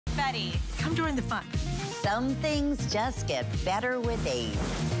ready. Come join the fun. Some things just get better with age.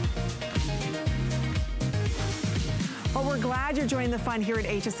 Well, we're glad you're joining the fun here at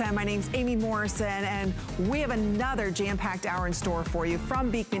HSN. My name's Amy Morrison, and we have another jam-packed hour in store for you from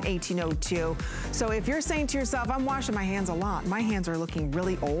Beekman 1802. So if you're saying to yourself, I'm washing my hands a lot, my hands are looking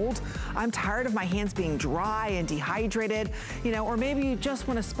really old, I'm tired of my hands being dry and dehydrated, you know, or maybe you just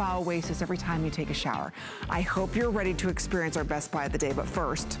want a spa oasis every time you take a shower. I hope you're ready to experience our best buy of the day, but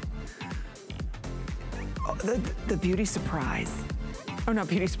first, the beauty surprise. Oh, not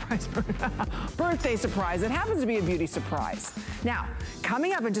beauty surprise, birthday surprise. It happens to be a beauty surprise. Now,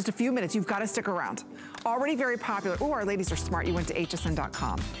 coming up in just a few minutes, you've got to stick around. Already very popular. Oh, our ladies are smart. You went to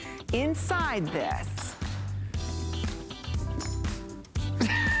hsn.com. Inside this,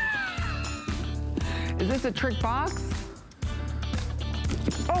 is this a trick box?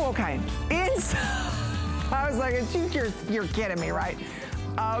 Oh, okay. I was like, you're kidding me, right?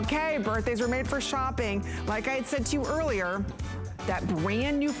 Okay, birthdays were made for shopping. Like I had said to you earlier, that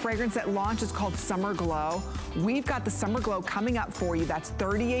brand new fragrance that launched is called Summer Glow. We've got the Summer Glow coming up for you. That's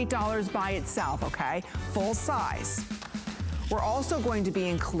 $38 by itself, okay? Full size. We're also going to be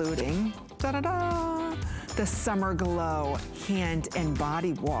including, da-da-da, the Summer Glow Hand and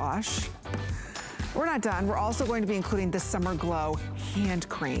Body Wash. We're not done. We're also going to be including the Summer Glow Hand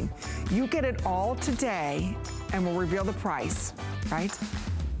Cream. You get it all today, and we'll reveal the price, right?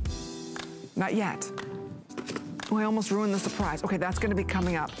 Not yet. Oh, I almost ruined the surprise. Okay, that's gonna be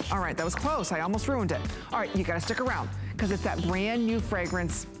coming up. All right, that was close. I almost ruined it. All right, you gotta stick around because it's that brand new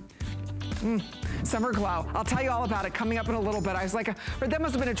fragrance, Summer Glow. I'll tell you all about it coming up in a little bit. I was like, that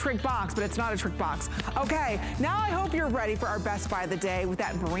must have been a trick box, but it's not a trick box. Okay, now I hope you're ready for our best buy of the day with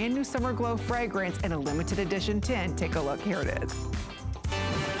that brand new Summer Glow fragrance in a limited edition tin. Take a look, here it is.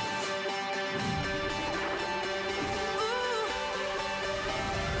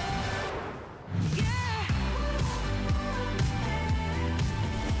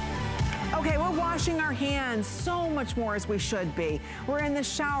 Okay, we're washing our hands so much more as we should be. We're in the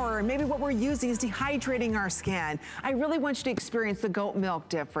shower, and maybe what we're using is dehydrating our skin. I really want you to experience the goat milk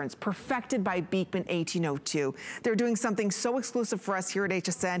difference, perfected by Beekman 1802. They're doing something so exclusive for us here at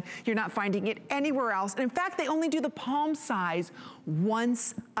HSN. You're not finding it anywhere else. And in fact, they only do the palm size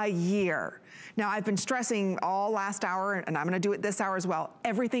once a year. Now, I've been stressing all last hour, and I'm gonna do it this hour as well.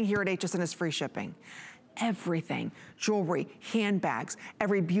 Everything here at HSN is free shipping. Everything, jewelry, handbags,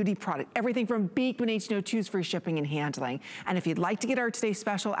 every beauty product, everything from Beekman 1802's free shipping and handling. And if you'd like to get our today's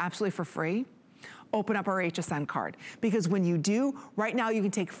special absolutely for free, open up our HSN card. Because when you do, right now you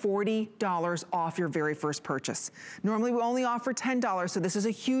can take $40 off your very first purchase. Normally we only offer $10, so this is a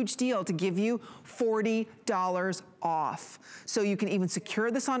huge deal to give you $40 off. So you can even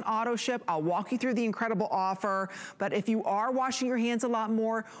secure this on auto ship. I'll walk you through the incredible offer. But if you are washing your hands a lot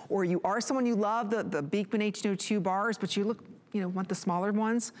more, or you are someone you love the Beekman 1802 bars, but you want the smaller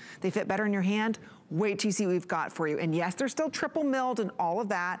ones, they fit better in your hand, wait till you see what we've got for you. And yes, they're still triple milled and all of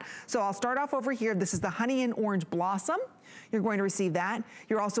that. So I'll start off over here. This is the Honey and Orange Blossom. You're going to receive that.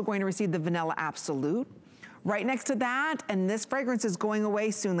 You're also going to receive the Vanilla Absolute. Right next to that, and this fragrance is going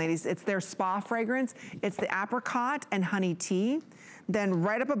away soon, ladies. It's their spa fragrance. It's the Apricot and Honey Tea. Then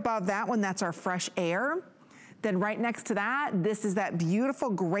right up above that one, that's our Fresh Air. Then right next to that, this is that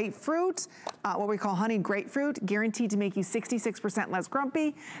beautiful grapefruit, what we call honey grapefruit, guaranteed to make you 66% less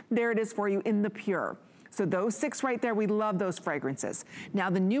grumpy. There it is for you in the Pure. So those 6 right there, we love those fragrances.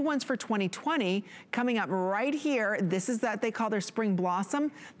 Now the new ones for 2020, coming up right here, this is that they call their Spring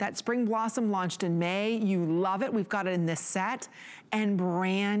Blossom. That Spring Blossom launched in May. You love it. We've got it in this set. And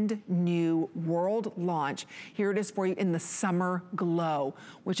brand new world launch. Here it is for you in the Summer Glow,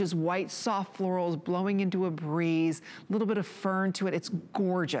 which is white soft florals blowing into a breeze, a little bit of fern to it. It's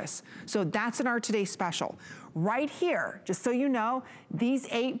gorgeous. So that's in our today's special. Right here, just so you know, these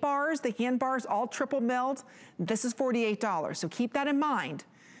 8 bars, the hand bars, all triple milled, this is $48. So keep that in mind,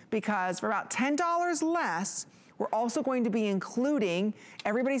 because for about $10 less, we're also going to be including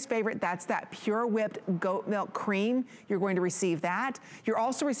everybody's favorite, that's that Pure Whipped Goat Milk Cream. You're going to receive that. You're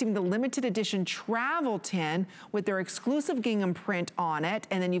also receiving the limited edition travel tin with their exclusive gingham print on it.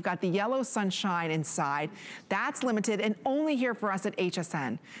 And then you've got the Yellow Sunshine inside. That's limited and only here for us at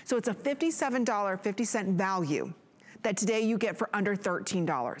HSN. So it's a $57.50 value that today you get for under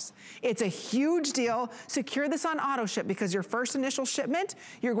 $13. It's a huge deal. Secure this on auto ship, because your first initial shipment,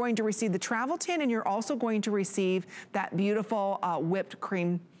 you're going to receive the travel tin, and you're also going to receive that beautiful whipped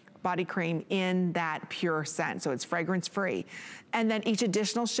cream body cream in that pure scent, so it's fragrance free. And then each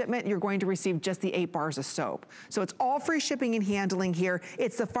additional shipment, you're going to receive just the 8 bars of soap. So it's all free shipping and handling here.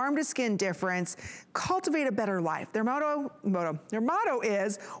 It's the farm to skin difference. Cultivate a better life. Their motto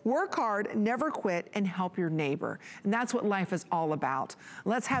is work hard, never quit, and help your neighbor. And that's what life is all about.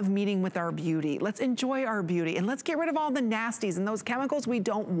 Let's have meaning with our beauty. Let's enjoy our beauty, and let's get rid of all the nasties and those chemicals we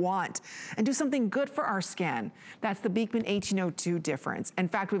don't want and do something good for our skin. That's the Beekman 1802 difference. In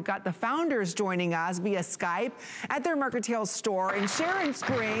fact, we've got the founders joining us via Skype at their Mercantile store in Sharon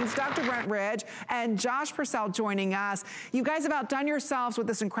Springs, Dr. Brent Ridge and Josh Purcell joining us. You guys have outdone yourselves with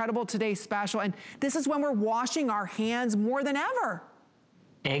this incredible Today Special, and this is when we're washing our hands more than ever.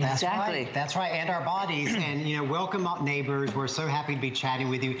 Exactly. That's right, and our bodies. And, you know, welcome neighbors. We're so happy to be chatting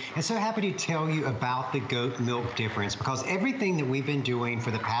with you and so happy to tell you about the goat milk difference, because everything that we've been doing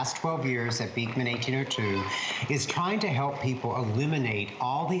for the past 12 years at Beekman 1802 is trying to help people eliminate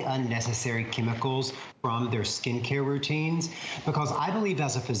all the unnecessary chemicals from their skincare routines, because I believe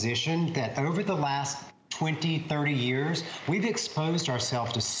as a physician that over the last 20, 30 years, we've exposed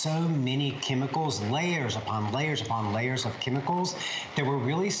ourselves to so many chemicals, layers upon layers upon layers of chemicals, that we're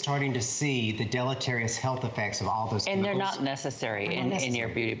really starting to see the deleterious health effects of all those chemicals. And they're not necessary in your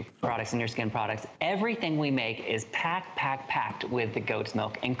beauty products and your skin products. Everything we make is packed with the goat's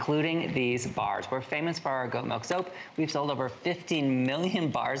milk, including these bars. We're famous for our goat milk soap. We've sold over 15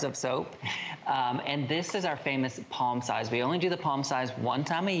 million bars of soap. And this is our famous palm size. We only do the palm size one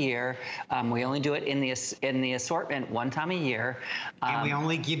time a year. We only do it in the assortment one time a year. And we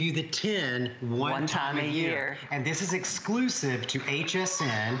only give you the 10 one time a year. And this is exclusive to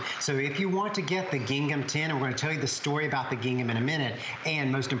HSN. So if you want to get the Gingham 10, and we're going to tell you the story about the Gingham in a minute,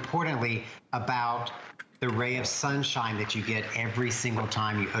 and most importantly, about the ray of sunshine that you get every single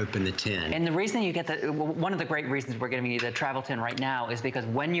time you open the tin. And the reason you get one of the great reasons we're giving you the travel tin right now is because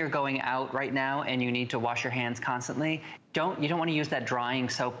when you're going out right now and you need to wash your hands constantly, you don't want to use that drying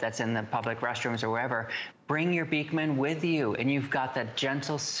soap that's in the public restrooms or wherever. Bring your Beekman with you, and you've got that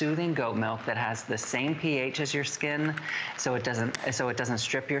gentle, soothing goat milk that has the same pH as your skin, so it doesn't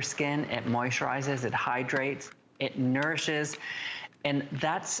strip your skin. It moisturizes, it hydrates, it nourishes. And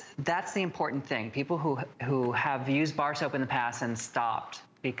that's the important thing. People who have used bar soap in the past and stopped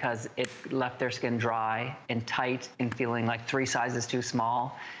because it left their skin dry and tight and feeling like 3 sizes too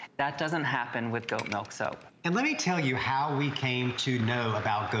small, that doesn't happen with goat milk soap. And let me tell you how we came to know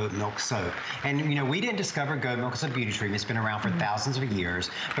about goat milk soap. And, you know, we didn't discover goat milk as a beauty treatment. It's been around for thousands of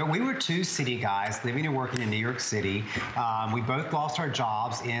years. But we were 2 city guys living and working in New York City. We both lost our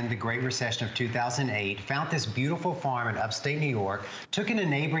jobs in the Great Recession of 2008, found this beautiful farm in upstate New York, took in a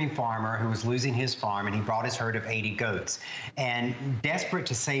neighboring farmer who was losing his farm, and he brought his herd of 80 goats. And desperate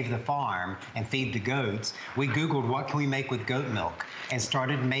to save the farm and feed the goats, we Googled what can we make with goat milk and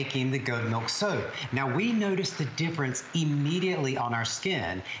started making the goat milk soap. Now, we noticed the difference immediately on our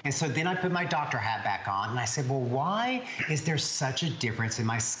skin. And so then I put my doctor hat back on and I said, well, why is there such a difference in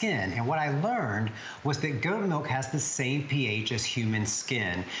my skin? And what I learned was that goat milk has the same pH as human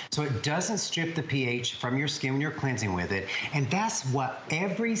skin. So it doesn't strip the pH from your skin when you're cleansing with it. And that's what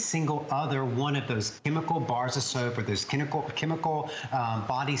every single other one of those chemical bars of soap or those chemical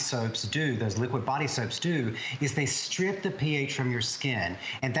body soaps do, those liquid body soaps do, is they strip the pH from your skin.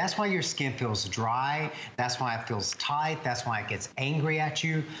 And that's why your skin feels dry. That's why it feels tight. That's why it gets angry at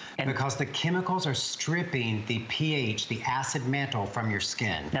you, because the chemicals are stripping the pH, the acid mantle, from your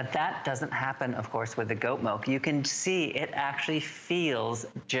skin. Now that doesn't happen, of course, with the goat milk. You can see it actually feels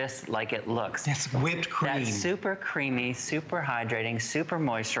just like it looks. That's whipped cream. That's super creamy, super hydrating, super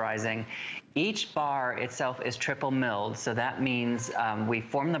moisturizing. Each bar itself is triple milled, so that means we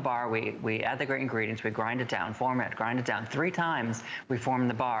form the bar, we add the great ingredients, we grind it down, form it, grind it down. 3 times we form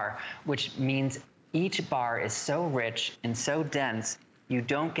the bar, which means each bar is so rich and so dense, you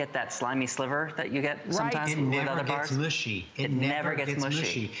don't get that slimy sliver that you get sometimes with other bars. It never gets mushy. It never gets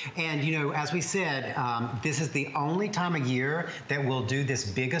mushy. And, you know, as we said, this is the only time of year that we'll do this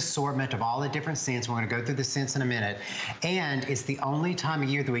big assortment of all the different scents. We're going to go through the scents in a minute. And it's the only time of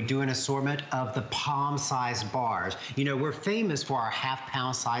year that we do an assortment of the palm-sized bars. You know, we're famous for our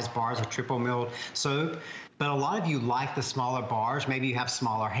half-pound size bars of triple milled soap. But a lot of you like the smaller bars. Maybe you have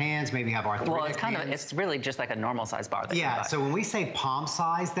smaller hands. Maybe you have arthritic hands. It's really just like a normal size bar. Yeah, so when we say palm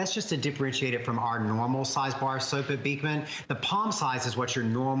size, that's just to differentiate it from our normal size bar soap at Beekman. The palm size is what your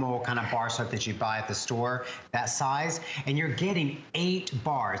normal kind of bar soap that you buy at the store, that size. And you're getting 8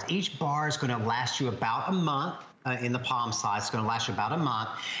 bars. Each bar is going to last you about a month. In the palm size, it's going to last you about a month.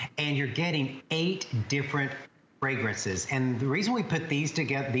 And you're getting 8 different fragrances. And the reason we put these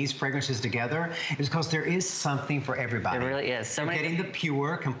together, these fragrances together, is because there is something for everybody. There really is. You're getting the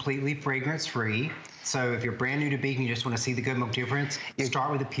pure, completely fragrance-free. So if you're brand new to Beekman, you just want to see the goat milk difference, you start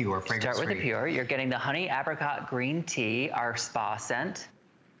with the pure, fragrance-free. Start with the pure. You're getting the honey apricot green tea, our spa scent,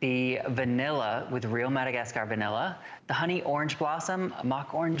 the vanilla with real Madagascar vanilla, the honey orange blossom,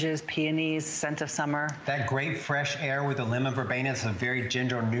 mock oranges, peonies, scent of summer. That grape fresh air with the lemon verbena, it's a very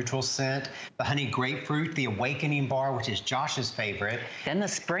gender neutral scent. The honey grapefruit, the awakening bar, which is Josh's favorite. Then the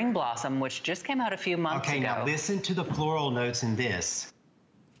spring blossom, which just came out a few months ago. Okay, now listen to the floral notes in this.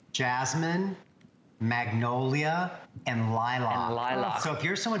 Jasmine, magnolia, and lilac. So if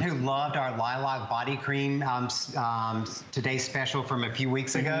you're someone who loved our lilac body cream today's special from a few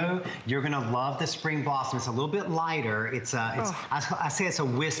weeks ago, you're gonna love the spring blossom. It's a little bit lighter. I say it's a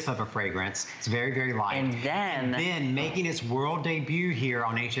wisp of a fragrance. It's very, very light. And then making its world debut here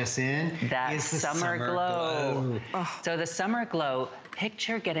on HSN is the Summer Glow. So the Summer Glow,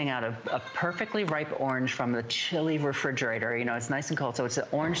 picture getting out a perfectly ripe orange from the chilly refrigerator. You know, it's nice and cold, so it's the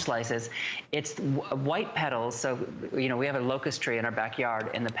orange slices. It's white petals, so, you know, we have a locust tree in our backyard,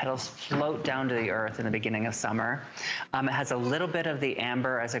 and the petals float down to the earth in the beginning of summer. It has a little bit of the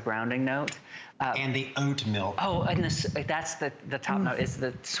amber as a grounding note. And the oat milk. Oh, and that's the top note, is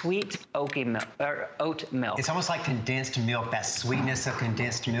the sweet oaky milk, or oat milk. It's almost like condensed milk, that sweetness of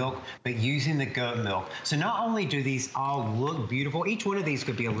condensed milk, but using the goat milk. So not only do these all look beautiful, each one of these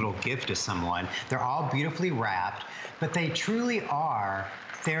could be a little gift to someone. They're all beautifully wrapped, but they truly are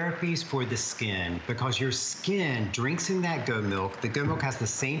therapies for the skin, because your skin drinks in that goat milk. The goat milk has the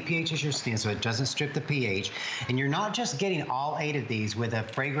same pH as your skin, so it doesn't strip the pH. And you're not just getting all 8 of these with a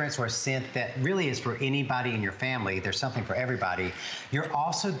fragrance or a scent that really is for anybody in your family. There's something for everybody. You're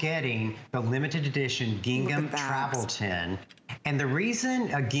also getting the limited edition Gingham Travel Tin. And the reason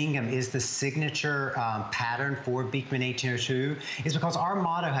gingham is the signature pattern for Beekman 1802 is because our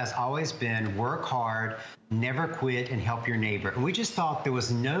motto has always been work hard, never quit, and help your neighbor. And we just thought there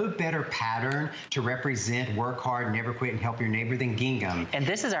was no better pattern to represent work hard, never quit, and help your neighbor than gingham. And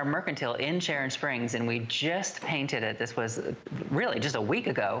this is our mercantile in Sharon Springs, and we just painted it. This was really just a week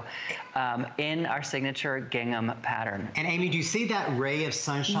ago in our signature gingham pattern. And Amy, do you see that ray of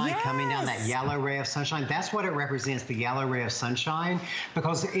sunshine coming down, that yellow ray of sunshine? That's what it represents, the yellow ray of sunshine,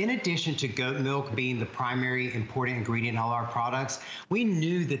 because in addition to goat milk being the primary important ingredient in all our products, we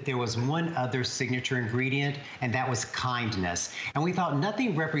knew that there was one other signature ingredient, and that was kindness. And we thought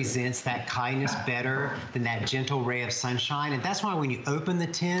nothing represents that kindness better than that gentle ray of sunshine. And that's why when you open the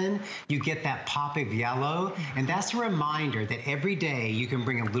tin, you get that pop of yellow. And that's a reminder that every day you can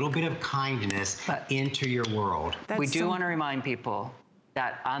bring a little bit of kindness into your world. We do want to remind people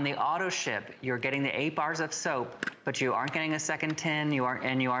that on the auto ship, you're getting the 8 bars of soap, but you aren't getting a second tin, you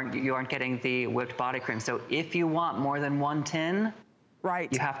aren't getting the whipped body cream. So if you want more than one tin,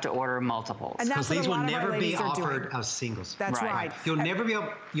 you have to order multiples. And that's what these a will lot of our never be ladies are offered doing. as singles. That's right. You'll never be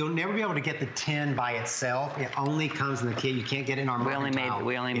able to get the tin by itself. It only comes in the kit. You can't get it in our mercantile.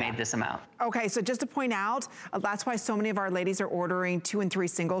 We only made this amount. Okay, so just to point out, that's why so many of our ladies are ordering 2 and 3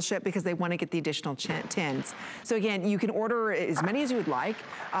 single ship, because they want to get the additional tins. So again, you can order as many as you would like,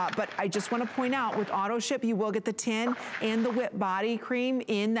 but I just want to point out, with auto ship, you will get the tin and the whipped body cream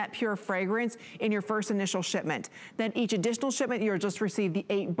in that pure fragrance in your first initial shipment. Then each additional shipment, you'll just receive the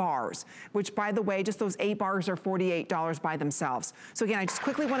 8 bars, which, by the way, just those 8 bars are $48 by themselves. So again, I just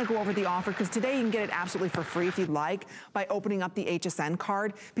quickly want to go over the offer, because today you can get it absolutely for free if you'd like by opening up the HSN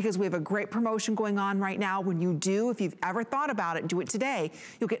card, because we have a great promotion going on right now. When you do, if you've ever thought about it, do it today.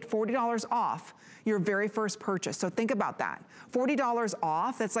 You'll get $40 off your very first purchase. So think about that. $40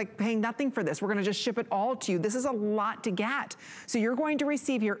 off, that's like paying nothing for this. We're gonna just ship it all to you. This is a lot to get. So you're going to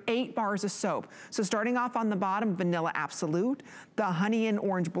receive your 8 bars of soap. So starting off on the bottom, Vanilla Absolute, the Honey and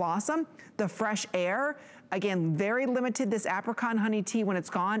Orange Blossom, the Fresh Air. Again, very limited, this apricot honey tea. When it's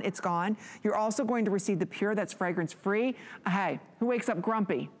gone, it's gone. You're also going to receive the Pure, that's fragrance free. Hey, who wakes up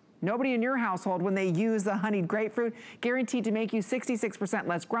grumpy? Nobody in your household when they use the honeyed grapefruit, guaranteed to make you 66%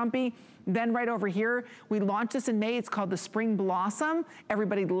 less grumpy. Then right over here, we launched this in May. It's called the Spring Blossom.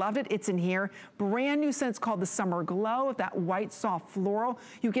 Everybody loved it. It's in here. Brand new scent called the Summer Glow, that white soft floral.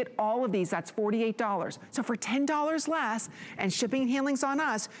 You get all of these. That's $48. So for $10 less, and shipping and handling's on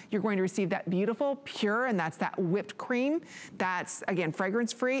us, you're going to receive that beautiful Pure, and that's that whipped cream. That's, again,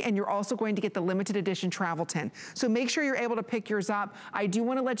 fragrance free, and you're also going to get the limited edition travel tin. So make sure you're able to pick yours up. I do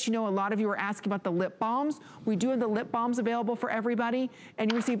want to let you know, a lot of you are asking about the lip balms. We do have the lip balms available for everybody,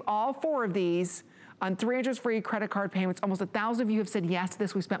 and you receive all 4 of these on 3 interest-free credit card payments. Almost 1,000 of you have said yes to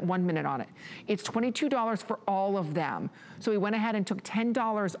this. We spent 1 minute on it. It's $22 for all of them. So we went ahead and took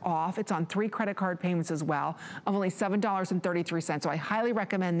 $10 off. It's on 3 credit card payments as well of only $7.33. So I highly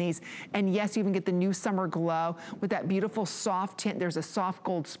recommend these. And yes, you even get the new summer glow with that beautiful soft tint. There's a soft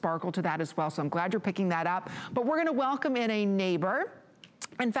gold sparkle to that as well. So I'm glad you're picking that up. But we're gonna welcome in a neighbor.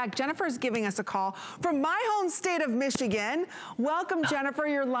 In fact, Jennifer is giving us a call from my home state of Michigan. Welcome, Jennifer.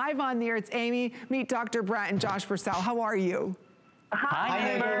 You're live on the air. It's Amy. Meet Dr. Brett and Josh Purcell. How are you?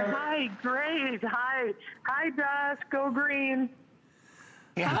 Hi, neighbor. Hi, great. Hi. Hi, Josh. Go green.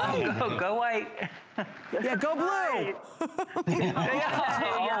 Yeah, go white. Yeah, go blue.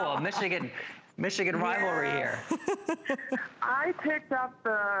 Oh, Michigan rivalry here. I picked up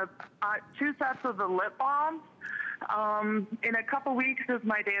the 2 sets of the lip balms. In a couple weeks is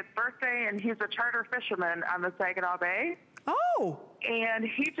my dad's birthday, and he's a charter fisherman on the Saginaw Bay. Oh. And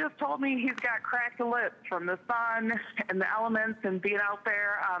he just told me he's got cracked lips from the sun and the elements and being out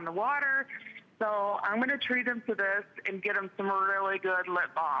there on the water. So I'm going to treat him to this and get him some really good lip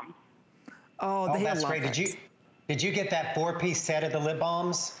balm. Oh, that's great. Did you get that 4-piece set of the lip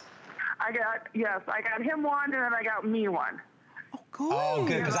balms? I got him one, and then I got me one. Oh,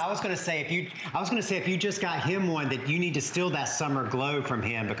 good. Because I was going to say if you just got him one, that you need to steal that summer glow from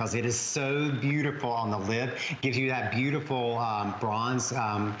him, because it is so beautiful on the lip. Gives you that beautiful bronze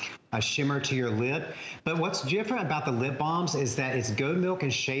shimmer to your lip. But what's different about the lip balms is that it's goat milk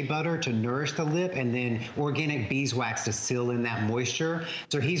and shea butter to nourish the lip, and then organic beeswax to seal in that moisture.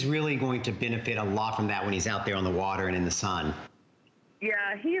 So he's really going to benefit a lot from that when he's out there on the water and in the sun.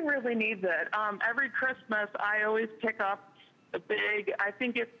 Yeah, he really needs it. Every Christmas, I always pick up the big, I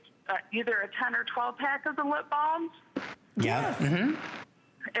think it's either a 10 or 12 pack of the lip balms. Yeah. Mm-hmm.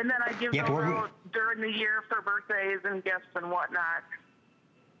 And then I give those out during the year for birthdays and gifts and whatnot.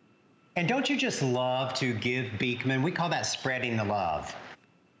 And don't you just love to give Beekman? We call that spreading the love.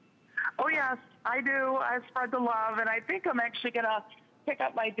 Oh, yes, I do. I spread the love. And I think I'm actually going to pick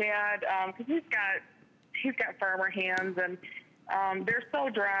up my dad, because he's got farmer hands, and they're so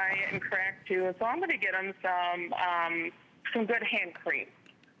dry and cracked too. So I'm going to get him some good hand cream.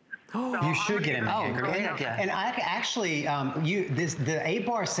 So you should get him a hand cream. And I actually, the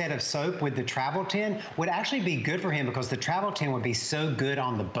 8-bar set of soap with the travel tin would actually be good for him, because the travel tin would be so good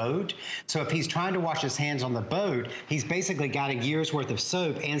on the boat. So if he's trying to wash his hands on the boat, he's basically got a year's worth of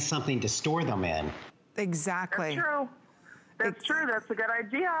soap and something to store them in. Exactly. That's true. That's true. That's a good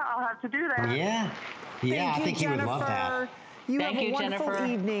idea. I'll have to do that. Yeah. Yeah, I think he would love that. You have a wonderful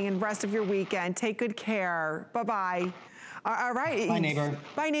evening and rest of your weekend. Take good care. Bye-bye. All right. Bye, neighbor.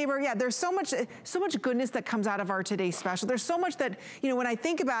 Bye, neighbor. Yeah, there's so much goodness that comes out of our today's special. There's so much that, when I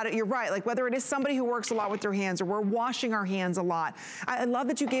think about it, you're right. Like whether it is somebody who works a lot with their hands, or we're washing our hands a lot. I love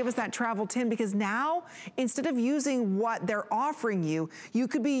that you gave us that travel tin, because now instead of using what they're offering you, you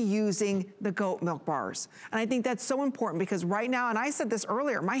could be using the goat milk bars. And I think that's so important, because right now, and I said this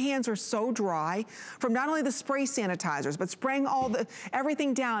earlier, my hands are so dry from not only the spray sanitizers, but spraying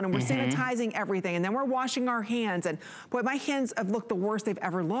everything down, and we're sanitizing everything, and then we're washing our hands, and boy, my hands have looked the worst they've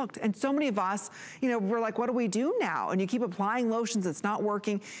ever looked. And so many of us, we're like, what do we do now? And you keep applying lotions, it's not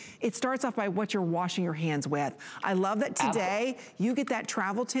working. It starts off by what you're washing your hands with. I love that today you get that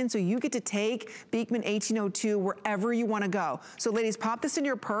travel tin, so you get to take Beekman 1802 wherever you want to go. So ladies, pop this in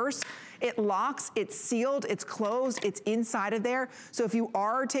your purse. It locks, it's sealed, it's closed, it's inside of there. So if you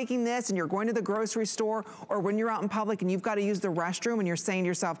are taking this and you're going to the grocery store, or when you're out in public and you've got to use the restroom and you're saying to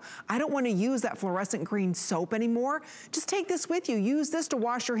yourself, I don't want to use that fluorescent green soap anymore, just take this with you. Use this to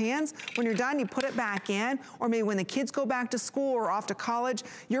wash your hands. When you're done, you put it back in, or maybe when the kids go back to school or off to college,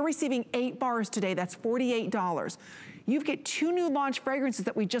 you're receiving 8 bars today. That's $48. You get 2 new launch fragrances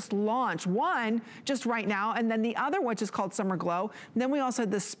that we just launched. One just right now, and then the other, which is called Summer Glow. And then we also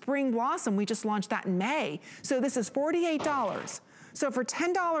had the Spring Blossom. We just launched that in May. So this is $48. So for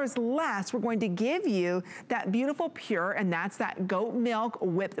 $10 less, we're going to give you that beautiful pure, and that's that goat milk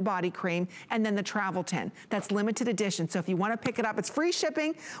whipped body cream, and then the travel tin. That's limited edition. So if you want to pick it up, it's free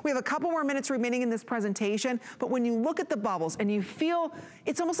shipping. We have a couple more minutes remaining in this presentation, but when you look at the bubbles and you feel,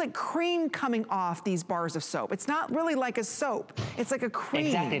 it's almost like cream coming off these bars of soap. It's not really like a soap. It's like a cream.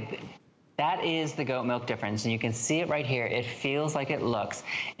 Exactly. That is the goat milk difference, and you can see it right here. It feels like it looks,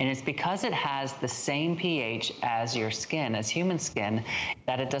 and it's because it has the same pH as your skin, as human skin,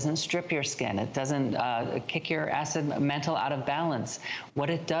 that it doesn't strip your skin. It doesn't kick your acid mantle out of balance.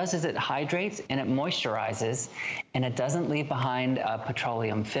 What it does is it hydrates and it moisturizes, and it doesn't leave behind a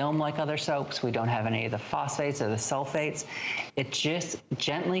petroleum film like other soaps. We don't have any of the phosphates or the sulfates. It just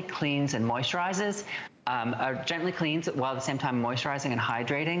gently cleans and moisturizes. Gently cleans while at the same time moisturizing and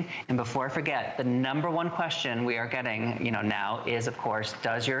hydrating. And before I forget, the #1 question we are getting, now is, of course,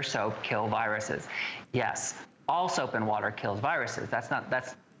 does your soap kill viruses? Yes, all soap and water kills viruses. That's not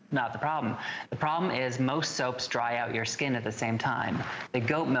the problem. The problem is most soaps dry out your skin at the same time. The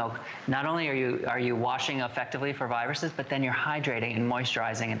goat milk, not only are you washing effectively for viruses, but then you're hydrating and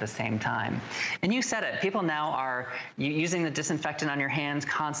moisturizing at the same time. And you said it, people now are using the disinfectant on your hands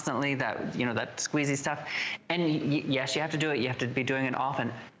constantly, that squeezy stuff. And yes, you have to do it, you have to be doing it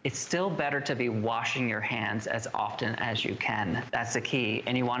often. It's still better to be washing your hands as often as you can. That's the key.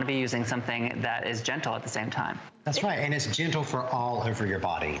 And you want to be using something that is gentle at the same time. That's right, and it's gentle for all over your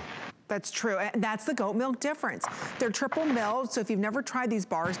body. That's true, and that's the goat milk difference. They're triple milled, so if you've never tried these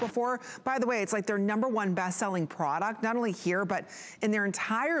bars before, by the way, it's like their #1 best-selling product, not only here, but in their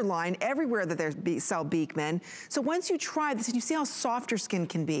entire line, everywhere that they sell Beekman. So once you try this, and you see how soft your skin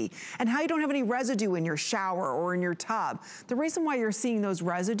can be, and how you don't have any residue in your shower or in your tub. The reason why you're seeing those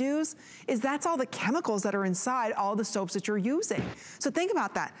residues is that's all the chemicals that are inside all the soaps that you're using. So think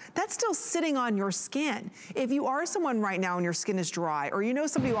about that. That's still sitting on your skin. If you are someone right now and your skin is dry, or you know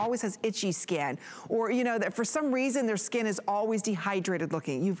somebody who always has itchy skin, or that for some reason their skin is always dehydrated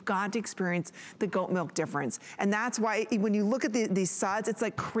looking, you've got to experience the goat milk difference. And that's why when you look at these suds, it's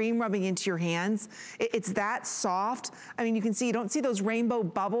like cream rubbing into your hands. It's that soft. I mean, you can see, you don't see those rainbow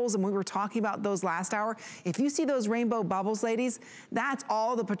bubbles, and we were talking about those last hour. If you see those rainbow bubbles, ladies, that's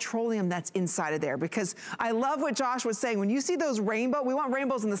all the petroleum that's inside of there. Because I love what Josh was saying, when you see those rainbow, we want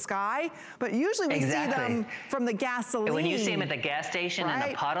rainbows in the sky, but usually we see them from the gasoline. And when you see them at the gas station in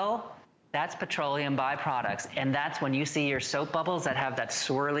the puddle, that's petroleum byproducts. And that's when you see your soap bubbles that have that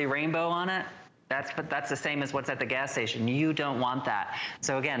swirly rainbow on it. That's the same as what's at the gas station. You don't want that.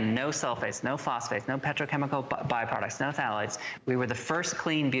 So again, no sulfates, no phosphates, no petrochemical byproducts, no phthalates. We were the first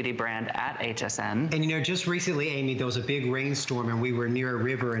clean beauty brand at HSN. And just recently, Amy, there was a big rainstorm, and we were near a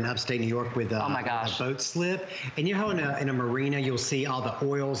river in upstate New York with oh my gosh, a boat slip. And you know how in a marina you'll see all the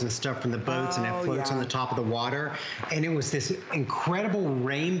oils and stuff from the boats, and it floats on the top of the water. And it was this incredible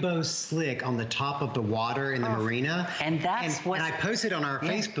rainbow slick on the top of the water in the marina. And that's and I posted on our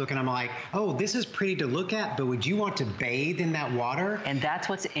Facebook, and I'm like, oh, this is pretty to look at, but would you want to bathe in that water? And that's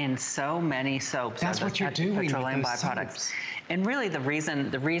what's in so many soaps. That's what you're doing. Petroleum byproducts. Soaps. And really the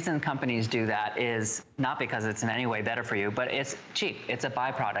reason companies do that is not because it's in any way better for you, but it's cheap. It's a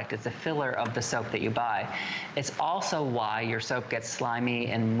byproduct. It's a filler of the soap that you buy. It's also why your soap gets slimy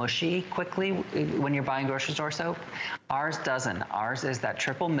and mushy quickly when you're buying grocery store soap. Ours doesn't. Ours is that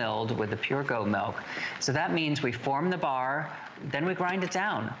triple milled with the pure goat milk. So that means we form the bar, then we grind it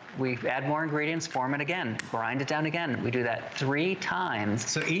down. We add more ingredients, form it again, grind it down again. We do that 3 times.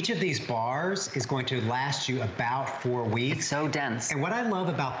 So each of these bars is going to last you about 4 weeks. It's so dense. And what I love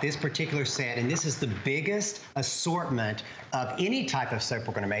about this particular set, and this is the biggest assortment of any type of soap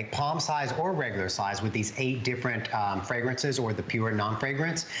we're going to make, palm size or regular size, with these 8 different fragrances or the pure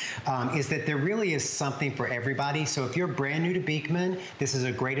non-fragrance, is that there really is something for everybody. So if you're brand new to Beekman, this is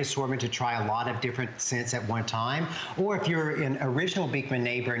a great assortment to try a lot of different scents at one time. Or if you're an original Beekman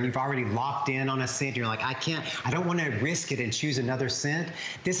neighbor and you've already locked in on a scent, you're like, I don't want to risk it and choose another scent.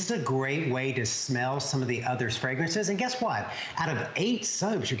 This is a great way to smell some of the other fragrances. And guess what? Out of 8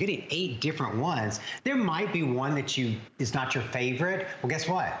 soaps, you're getting 8 different ones. There might be one that is not your favorite. Well, guess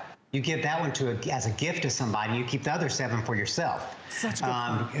what? You give that one as a gift to somebody. You keep the other 7 for yourself. Such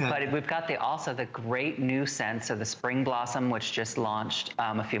a good point. But we've got also the great new scents of the Spring Blossom, which just launched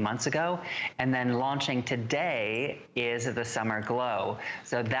a few months ago. And then launching today is the Summer Glow.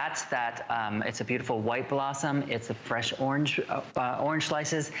 So that's that. It's a beautiful white blossom. It's the fresh orange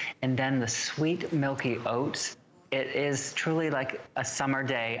slices. And then the sweet milky oats. It is truly like a summer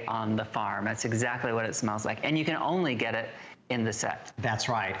day on the farm. That's exactly what it smells like. And you can only get it in the set. That's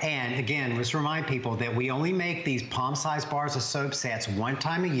right. And again, let's remind people that we only make these palm-sized bars of soap sets 1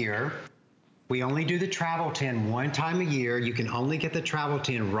 time a year. We only do the travel tin 1 time a year. You can only get the travel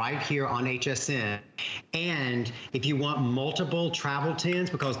tin right here on HSN. And if you want multiple travel tins,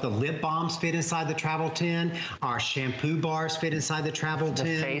 because the lip balms fit inside the travel tin, our shampoo bars fit inside the travel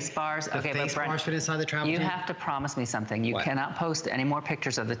tin. The face bars? Okay, face bars fit inside the travel tin. You have to promise me something. You cannot post any more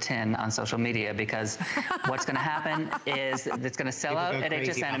pictures of the tin on social media, because what's going to happen is it's going to sell out at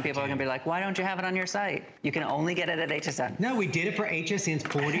HSN, and people are going to be like, why don't you have it on your site? You can only get it at HSN. No, we did it for HSN's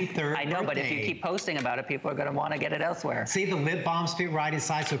 43rd I know, birthday. but if you you keep posting about it, people are going to want to get it elsewhere. See, the lip balms fit right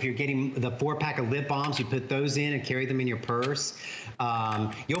inside. So if you're getting the 4-pack of lip balms, you put those in and carry them in your purse.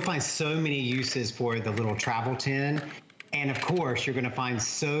 You'll find so many uses for the little travel tin. And of course, you're going to find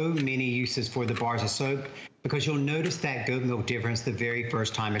so many uses for the bars of soap, because you'll notice that goat milk difference the very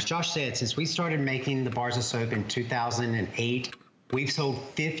first time. As Josh said, since we started making the bars of soap in 2008, we've sold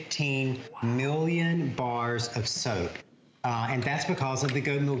 15 million bars of soap. And that's because of the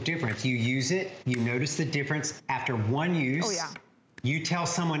goat milk difference. You use it, you notice the difference after one use. Oh, yeah. You tell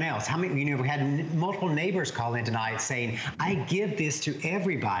someone else. How many, we had multiple neighbors call in tonight saying, I give this to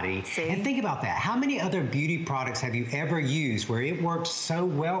everybody. See? And think about that. How many other beauty products have you ever used where it worked so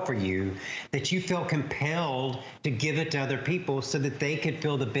well for you that you felt compelled to give it to other people so that they could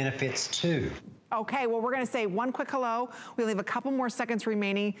feel the benefits too? Okay, well, we're gonna say one quick hello. We only have a couple more seconds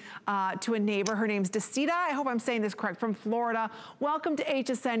remaining to a neighbor. Her name's Desita. I hope I'm saying this correct, from Florida. Welcome to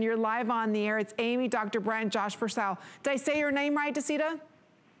HSN. You're live on the air. It's Amy, Dr. Brent, Josh Purcell. Did I say your name right, Desita?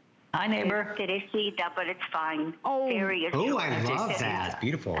 Hi, neighbor. Teresita, but it's fine. Oh, Oh, I love that.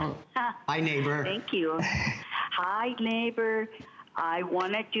 Beautiful. Hi, neighbor. Thank you. Hi, neighbor. I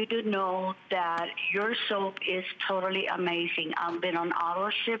wanted you to know that your soap is totally amazing. I've been on auto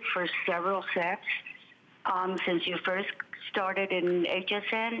ship for several steps since you first started in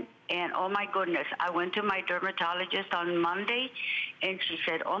HSN, and oh my goodness, I went to my dermatologist on Monday, and she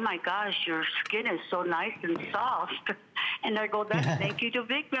said, oh my gosh, your skin is so nice and soft. And I go, that's thank you to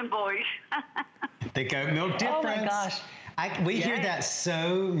Beekman boys. The goat milk difference. Oh my gosh. We hear that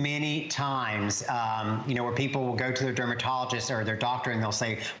so many times, where people will go to their dermatologist or their doctor and they'll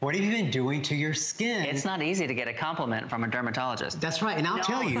say, what have you been doing to your skin? It's not easy to get a compliment from a dermatologist. That's right. And I'll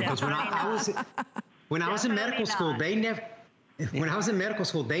tell you, because when I was in medical school, they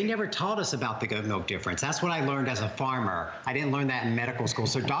never taught us about the goat milk difference. That's what I learned as a farmer. I didn't learn that in medical school.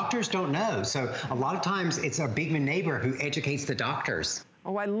 So doctors don't know. So a lot of times it's a Beekman neighbor who educates the doctors.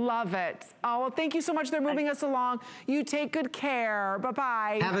 Oh, I love it. Oh, well, thank you so much. They're moving us along. You take good care.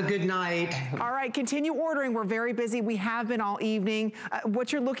 Bye-bye. Have a good night. All right, continue ordering. We're very busy. We have been all evening.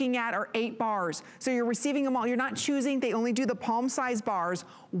 What you're looking at are 8 bars. So you're receiving them all. You're not choosing. They only do the palm-sized bars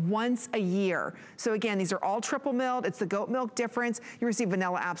once a year. So again, these are all triple milled. It's the goat milk difference. You receive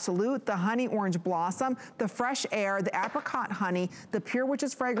vanilla absolute, the honey orange blossom, the fresh air, the apricot honey, the pure, which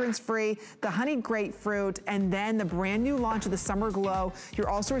is fragrance free, the honey grapefruit, and then the brand new launch of the summer glow. You're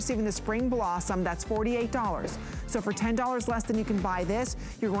also receiving the spring blossom. That's $48. So for $10 less than you can buy this,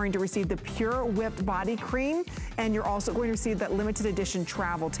 you're going to receive the pure whipped body cream, and you're also going to receive that limited edition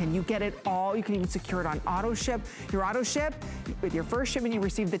travel tin. You get it all. You can even secure it on auto ship. Your auto ship, with your first shipment, you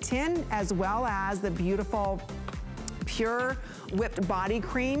receive the tin as well as the beautiful pure whipped body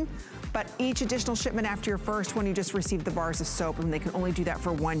cream. But each additional shipment after your first one, you just receive the bars of soap, and they can only do that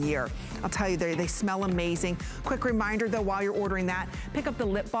for 1 year. I'll tell you, they smell amazing. Quick reminder though, while you're ordering that, pick up the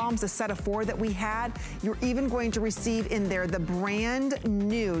lip balms, the set of 4 that we had. You're even going to receive in there the brand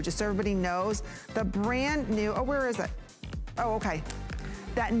new, just so everybody knows, the brand new, oh, where is it? Oh, okay.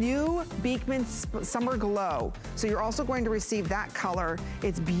 That new Beekman Summer Glow. So you're also going to receive that color.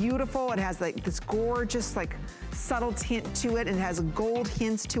 It's beautiful. It has like this gorgeous, like subtle tint to it, and it has gold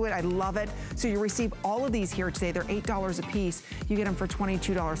hints to it. I love it. So you receive all of these here today. They're $8 a piece. You get them for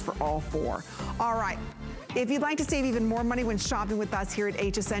 $22 for all 4. All right. If you'd like to save even more money when shopping with us here at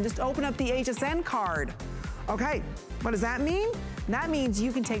HSN, just open up the HSN card. Okay, what does that mean? That means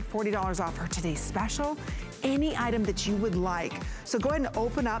you can take $40 off for today's special, any item that you would like. So go ahead and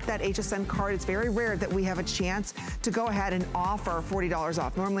open up that HSN card. It's very rare that we have a chance to go ahead and offer $40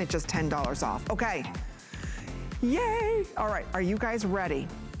 off. Normally it's just $10 off. Okay, yay. All right, are you guys ready?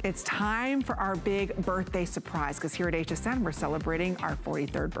 It's time for our big birthday surprise, because here at HSN, we're celebrating our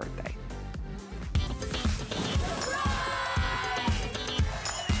 43rd birthday.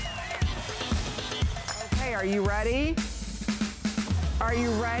 Okay, are you ready? Are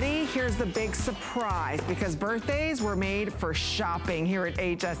you ready? Here's the big surprise, because birthdays were made for shopping here at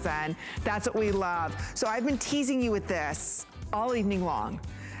HSN. That's what we love. So I've been teasing you with this all evening long,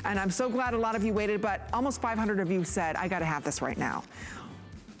 and I'm so glad a lot of you waited, but almost 500 of you said, I gotta have this right now.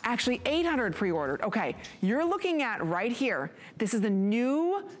 Actually, 800 pre-ordered. Okay, you're looking at right here. This is the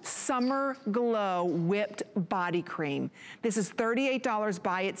new Summer Glow Whipped Body Cream. This is $38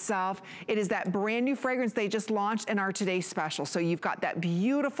 by itself. It is that brand new fragrance they just launched in our today's special. So you've got that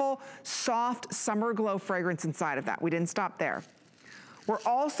beautiful, soft Summer Glow fragrance inside of that. We didn't stop there. We're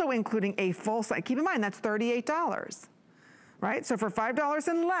also including a full size. Keep in mind, that's $38, right? So for $5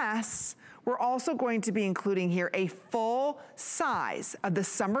 and less, we're also going to be including here a full size of the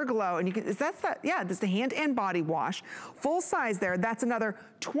Summer Glow, and you can, that's the hand and body wash. Full size there, that's another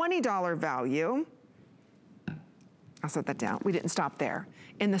 $20 value. I'll set that down. We didn't stop there.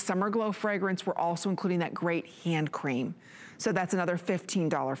 In the Summer Glow fragrance, we're also including that great hand cream. So that's another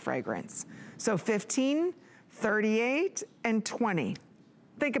 $15 fragrance. So 15, 38, and 20.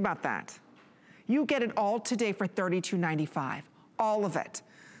 Think about that. You get it all today for $32.95, all of it.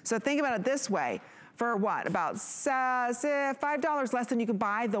 So think about it this way. For what, about $5 less than you can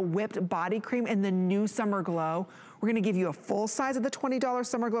buy the whipped body cream in the new Summer Glow. We're gonna give you a full size of the $20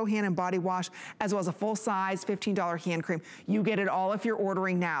 Summer Glow hand and body wash, as well as a full size $15 hand cream. You get it all if you're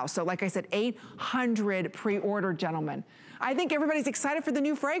ordering now. So like I said, 800 pre-ordered, gentlemen. I think everybody's excited for the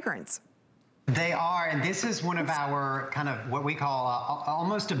new fragrance. They are, and this is one of our kind of what we call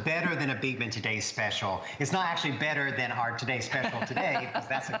almost a better than a Beekman Today Special. It's not actually better than our Today Special today, because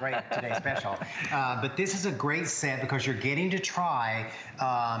that's a great Today Special. But this is a great set because you're getting to try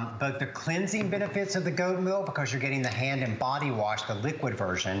both the cleansing benefits of the goat milk, because you're getting the hand and body wash, the liquid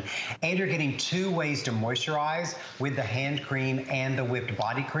version, and you're getting 2 ways to moisturize with the hand cream and the whipped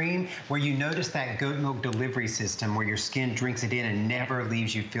body cream, where you notice that goat milk delivery system where your skin drinks it in and never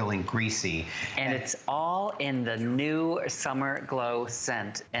leaves you feeling greasy. And it's all in the new Summer Glow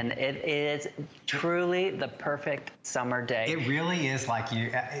scent. And it is truly the perfect summer day. It really is like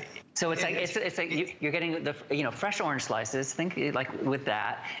you... So it's like you're getting the fresh orange slices. Think like with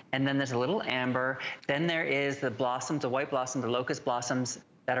that, and then there's a little amber. Then there is the blossoms, the white blossom, the locust blossoms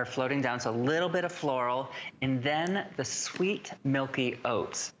that are floating down. So a little bit of floral, and then the sweet milky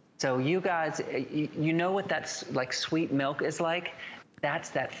oats. So you guys, you know what that like sweet milk is like. That's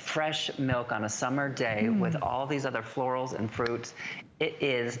that fresh milk on a summer day with all these other florals and fruits. It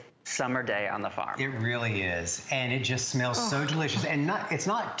is summer day on the farm. It really is, and it just smells so delicious, and it's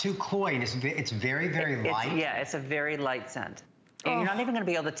not too cloying. It's very, very light. It's a very light scent. And you're not even going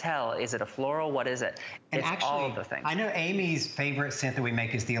to be able to tell, is it a floral? What is it? And it's actually, all of the things. I know Amy's favorite scent that we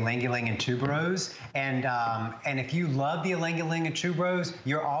make is the ylang-ylang and tuberose. And if you love the ylang-ylang and tuberose,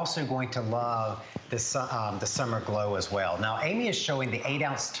 you're also going to love the Summer Glow as well. Now, Amy is showing the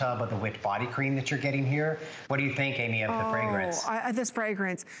 8-ounce tub of the whipped body cream that you're getting here. What do you think, Amy, of the fragrance? This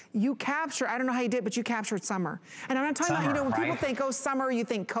fragrance, you capture, I don't know how you did, but you captured summer. And I'm not talking about, when people think, summer, you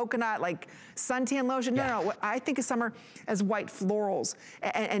think coconut, like suntan lotion. No, I think of summer as white florals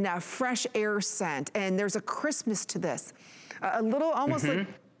and a fresh air scent. And there's a crispness to this. A little, almost like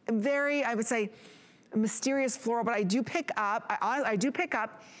very, I would say, mysterious floral, but I do pick up, I do pick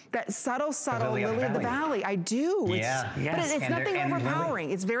up that subtle lily of the valley. I do. But it's nothing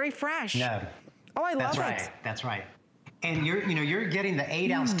overpowering. It's very fresh. No. Oh, I love it. That's right. And you're getting the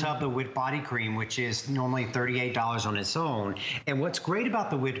 8-ounce tub of whipped body cream, which is normally $38 on its own. And what's great about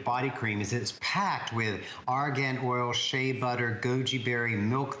the whipped body cream is it's packed with argan oil, shea butter, goji berry,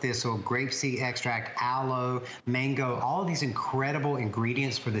 milk thistle, grapeseed extract, aloe, mango, all of these incredible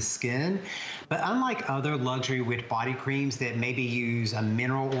ingredients for the skin. But unlike other luxury whipped body creams that maybe use a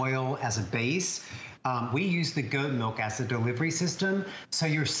mineral oil as a base, we use the goat milk as the delivery system, so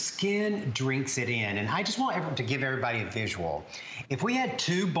your skin drinks it in. And I just want to give everybody a visual. If we had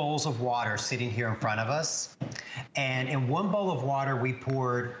 2 bowls of water sitting here in front of us, and in one bowl of water we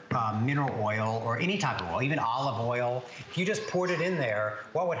poured mineral oil or any type of oil, even olive oil, if you just poured it in there,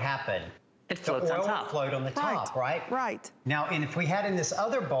 what would happen? It floats on top. The oil would float on the top, right? Right. Now, and if we had in this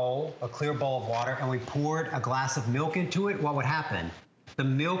other bowl, a clear bowl of water, and we poured a glass of milk into it, what would happen? The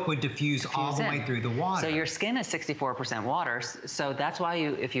milk would diffuse all the way through the water. So your skin is 64% water. So that's why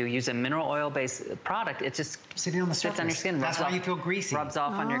if you use a mineral oil-based product, it just sitting on the surface. Sits on your skin. That's why you feel greasy. Rubs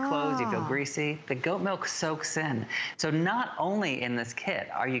off on your clothes. You feel greasy. The goat milk soaks in. So not only in this kit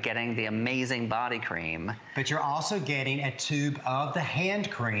are you getting the amazing body cream, but you're also getting a tube of the hand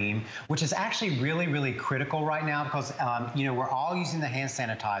cream, which is actually really, really critical right now because we're all using the hand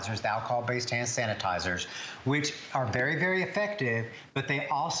sanitizers, the alcohol-based hand sanitizers, which are very, very effective, but they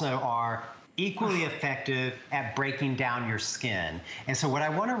also are equally effective at breaking down your skin. And so what I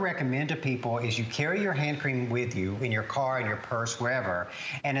want to recommend to people is you carry your hand cream with you in your car, in your purse, wherever.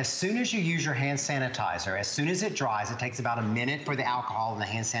 And as soon as you use your hand sanitizer, as soon as it dries, it takes about a minute for the alcohol in the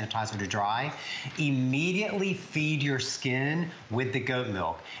hand sanitizer to dry, immediately feed your skin with the goat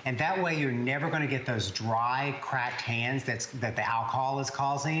milk. And that way you're never going to get those dry, cracked hands that the alcohol is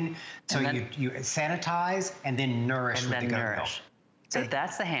causing. So you sanitize and then nourish with the goat milk. So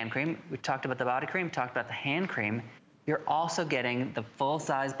that's the hand cream. We talked about the body cream, talked about the hand cream. You're also getting the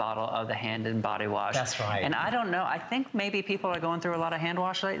full-size bottle of the hand and body wash. That's right. And I don't know, I think maybe people are going through a lot of hand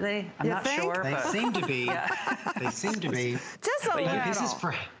wash lately. I'm not sure. They seem to be. They seem to be. Just a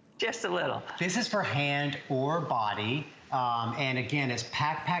little. Just a little. This is for hand or body. And again, it's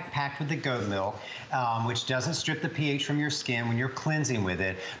packed with the goat milk, which doesn't strip the pH from your skin when you're cleansing with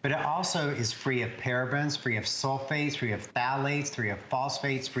it. But it also is free of parabens, free of sulfates, free of phthalates, free of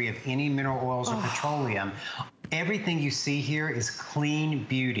phosphates, free of any mineral oils or petroleum. Everything you see here is clean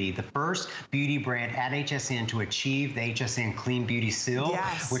beauty. The first beauty brand at HSN to achieve the HSN Clean Beauty Seal,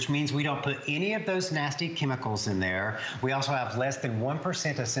 which means we don't put any of those nasty chemicals in there. We also have less than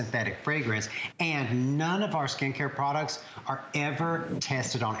 1% of synthetic fragrance, and none of our skincare products are ever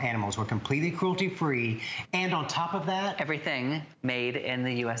tested on animals. We're completely cruelty-free, and on top of that, everything made in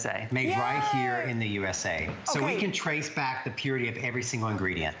the USA. Made right here in the USA. So we can trace back the purity of every single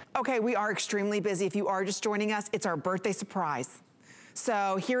ingredient. Okay, we are extremely busy. If you are just joining us, it's our birthday surprise.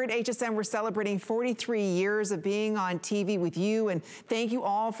 So here at HSN, we're celebrating 43 years of being on TV with you, and thank you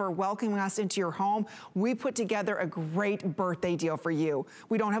all for welcoming us into your home. We put together a great birthday deal for you.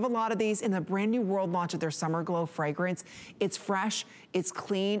 We don't have a lot of these in the brand new world launch of their Summer Glow fragrance. It's fresh, it's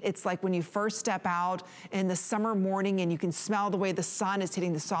clean. It's like when you first step out in the summer morning and you can smell the way the sun is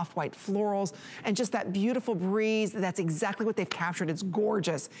hitting the soft white florals and just that beautiful breeze. That's exactly what they've captured. It's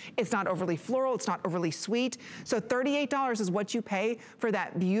gorgeous. It's not overly floral, it's not overly sweet. So $38 is what you pay for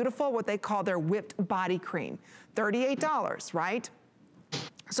that beautiful, what they call their whipped body cream. $38, right?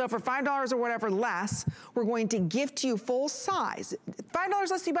 So for $5 or whatever less, we're going to gift you full size. $5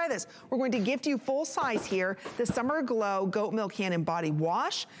 less you buy this. We're going to gift you full size here, the Summer Glow Goat Milk Hand and Body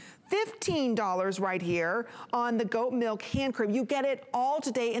Wash. $15 right here on the Goat Milk Hand Cream. You get it all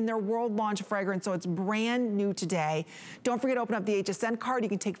today in their world launch fragrance, so it's brand new today. Don't forget to open up the HSN card. You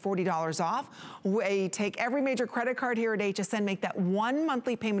can take $40 off. We take every major credit card here at HSN, make that one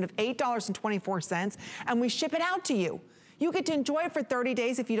monthly payment of $8.24, and we ship it out to you. You get to enjoy it for 30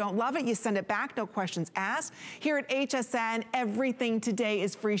 days. If you don't love it, you send it back, no questions asked. Here at HSN, everything today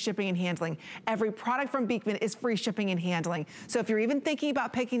is free shipping and handling. Every product from Beekman is free shipping and handling. So if you're even thinking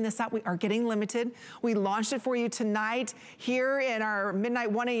about picking this up, we are getting limited. We launched it for you tonight here in our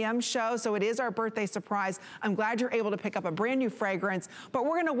midnight 1 a.m. show, so it is our birthday surprise. I'm glad you're able to pick up a brand new fragrance, but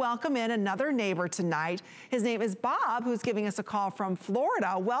we're gonna welcome in another neighbor tonight. His name is Bob, who's giving us a call from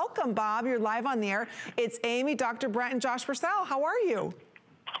Florida. Welcome, Bob, you're live on the air. It's Amy, Dr. Brent, and Josh Purcell. How are you?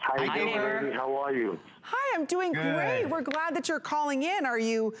 How you doing, Amy? How are you? Hi, I'm doing great. We're glad that you're calling in. Are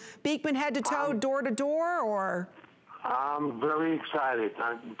you Beekman head to toe, door to door, or? I'm very excited.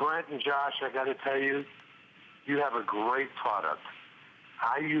 Brent and Josh, I got to tell you, you have a great product.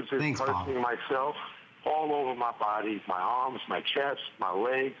 I use it personally myself, all over my body, my arms, my chest, my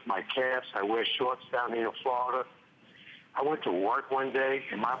legs, my calves. I wear shorts down here in Florida. I went to work one day,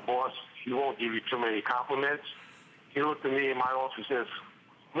 and my boss, he won't give you too many compliments. He looked at me in my office and says,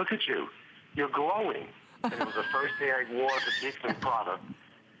 "Look at you. You're glowing." And it was the first day I wore the Beekman product.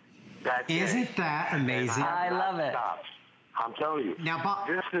 That day. Isn't that amazing? I love it. I'm telling you. Now, Bob.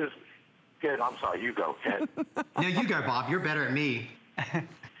 This is good. I'm sorry. You go, Ken. No, you go, Bob. You're better at me.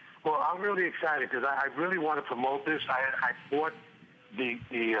 Well, I'm really excited because I really want to promote this. I bought the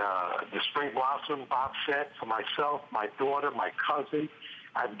Spring Blossom box set for myself, my daughter, my cousin.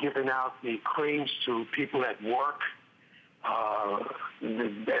 I've given out the creams to people at work.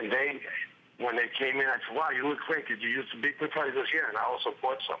 And they, when they came in, I said, "Wow, you look great. Did you use the Beekman product?" He goes, "Yeah," and I also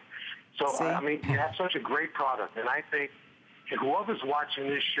bought some. So, I mean, you have such a great product. And I think whoever's watching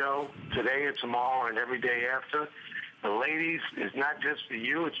this show today and tomorrow and every day after, the ladies, it's not just for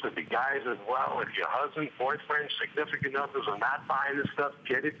you, it's for the guys as well. If your husband, boyfriend, significant others are not buying this stuff,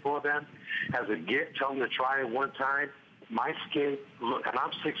 get it for them as a gift. Tell them to try it one time. My skin, look, and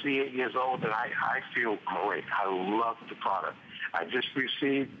I'm 68 years old, and I feel great. I love the product. I just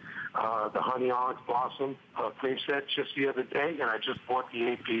received the Honey Orange Blossom cream set just the other day, and I just bought the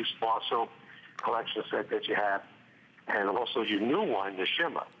 8-piece Blossom collection set that you have, and also your new one, the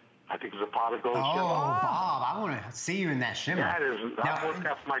Shimmer. I think it's a pot of gold shimmer. Oh, Bob, I want to see you in that shimmer. That is, I worked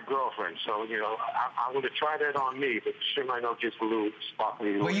out for my girlfriend, so, you know, I want to try that on me, but the shimmer I know gets a little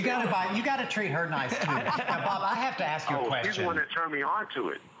sparkly. Well, you got to treat her nice, too. Now, Bob, I have to ask you a question. She's the one that turned me on to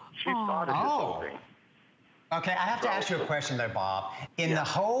it. She started this whole thing. Okay, I have to ask you a question, though, Bob. In the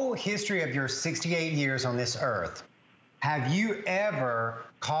whole history of your 68 years on this earth, have you ever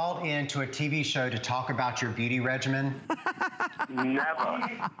called into a TV show to talk about your beauty regimen? Never.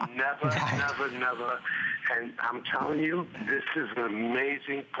 And I'm telling you, this is an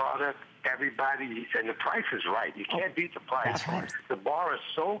amazing product. Everybody, and the price is right. You can't beat the price. That's right. The bar is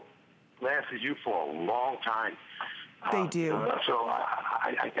so lasts you for a long time. They do. So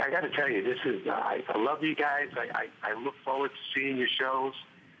I got to tell you, this is. I love you guys. I look forward to seeing your shows.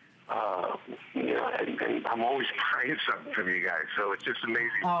 You know, and I'm always buying something from you guys, so it's just amazing.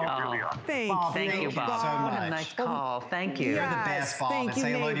 Oh, It's really awesome. Thank you, Bob. So What a nice call. Thank you. You're the best, Bob. Thank And you,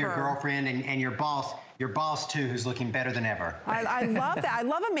 say hello to your neighbor. girlfriend and your boss too, who's looking better than ever. I love that. I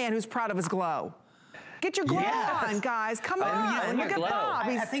love a man who's proud of his glow. Get your glow on, guys. Come on. Look at Bob.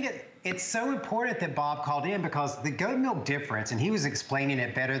 I think it's so important that Bob called in because the goat milk difference, and he was explaining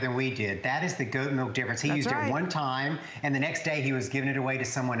it better than we did, that is the goat milk difference. He used it one time, and the next day he was giving it away to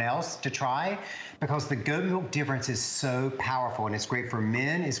someone else to try because the goat milk difference is so powerful, and it's great for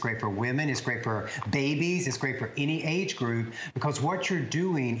men, it's great for women, it's great for babies, it's great for any age group because what you're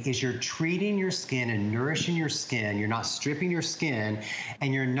doing is you're treating your skin and nourishing your skin. You're not stripping your skin,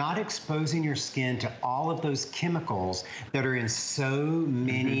 and you're not exposing your skin to all of those chemicals that are in so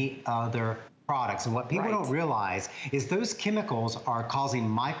many other products. And what people don't realize is those chemicals are causing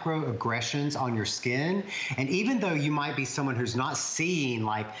microaggressions on your skin. And even though you might be someone who's not seeing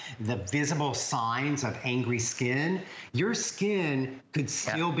like the visible signs of angry skin, your skin could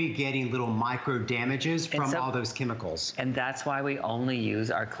still be getting little micro damages from all those chemicals. And that's why we only use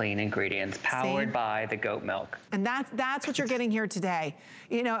our clean ingredients powered by the goat milk. And that's what you're getting here today.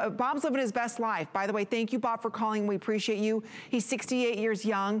 You know, Bob's living his best life. By the way, thank you, Bob, for calling. We appreciate you. He's 68 years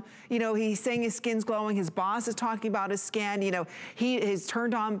young. You know, he's saying his skin's glowing. His boss is talking about his skin. You know, he is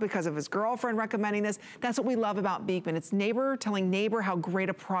turned on because of his girlfriend recommending this. That's what we love about Beekman. It's neighbor telling neighbor how great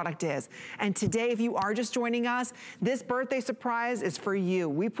a product is. And today, if you are just joining us, this birthday surprise is for you.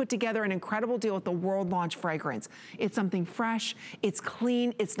 We put together an incredible deal with the World Launch Fragrance. It's something fresh, it's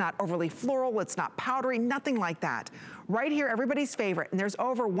clean, it's not overly floral, it's not powdery, nothing like that. Right here, everybody's favorite, and there's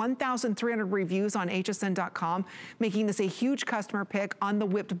over 1,300 reviews on hsn.com, making this a huge customer pick on the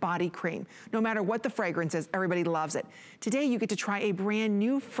whipped body cream. No matter what the fragrance is, everybody loves it. Today, you get to try a brand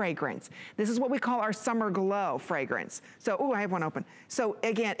new fragrance. This is what we call our Summer Glow fragrance. So, oh, I have one open. So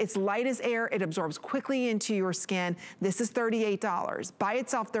again, it's light as air, it absorbs quickly into your skin. This is $38, by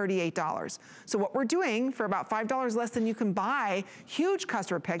itself $38. So what we're doing for about $5 less than you can buy, huge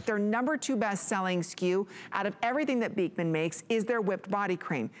customer pick, their #2 best-selling SKU out of everything that Beekman makes is their whipped body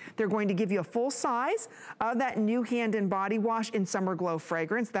cream. They're going to give you a full size of that new hand and body wash in Summer Glow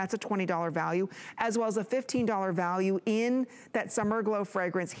fragrance. That's a $20 value, as well as a $15 value in that Summer Glow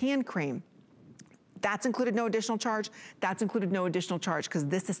fragrance hand cream. That's included no additional charge. That's included no additional charge because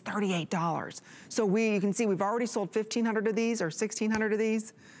this is $38. So you can see we've already sold 1,500 of these or 1,600 of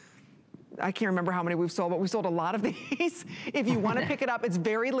these. I can't remember how many we've sold, but we sold a lot of these. If you want to pick it up, it's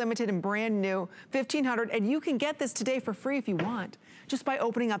very limited and brand new, 1,500, and you can get this today for free if you want, just by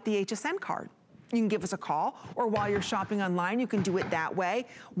opening up the HSN card. You can give us a call, or while you're shopping online, you can do it that way,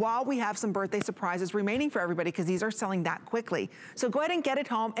 while we have some birthday surprises remaining for everybody, because these are selling that quickly. So go ahead and get it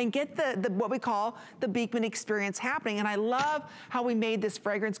home and get the what we call the Beekman experience happening. And I love how we made this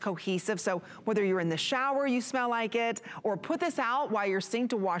fragrance cohesive. So whether you're in the shower, you smell like it, or put this out while you're synced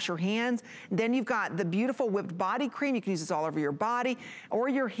to wash your hands. Then you've got the beautiful whipped body cream. You can use this all over your body, or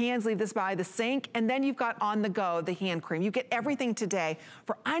your hands, leave this by the sink. And then you've got on the go, the hand cream. You get everything today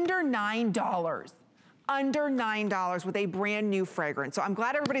for under $9. Under $9 with a brand new fragrance. So I'm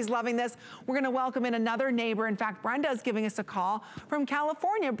glad everybody's loving this. We're gonna welcome in another neighbor. In fact, Brenda is giving us a call from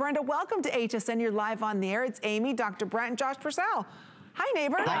California. Brenda, welcome to HSN. You're live on the air. It's Amy, Dr. Brent, and Josh Purcell. Hi,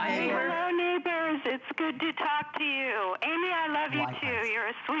 neighbor. Hi, neighbor. Hello, neighbors. It's good to talk to you. Amy, I love you too. You're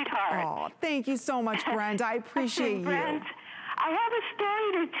a sweetheart. Oh, thank you so much, Brenda. I appreciate you. Brent, I have a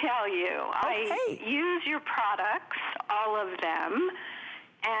story to tell you. I use your products, all of them.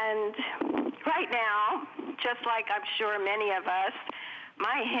 And right now, just like I'm sure many of us,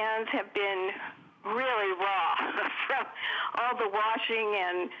 my hands have been really raw from all the washing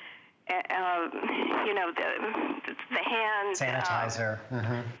and, you know, the hand sanitizer,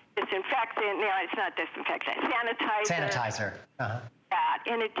 disinfectant. No, it's not disinfectant. Sanitizer. That,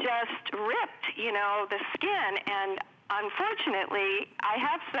 and it just ripped, you know, the skin. And unfortunately, I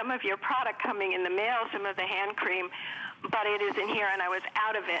have some of your product coming in the mail, some of the hand cream, but it isn't here, and I was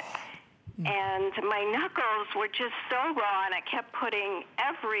out of it. And my knuckles were just so raw, and I kept putting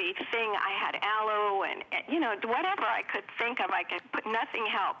everything. I had aloe and, you know, whatever I could think of, I could put, nothing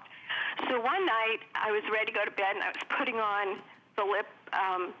helped. So one night, I was ready to go to bed, and I was putting on the lip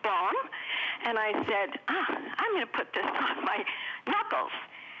balm, and I said, I'm going to put this on my knuckles.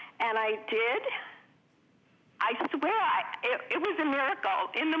 And I did. I swear, it was a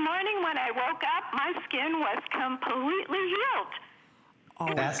miracle. In the morning when I woke up, my skin was completely healed.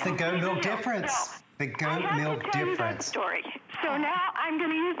 Oh, that's the goat milk difference. The goat milk difference. Story. So now I'm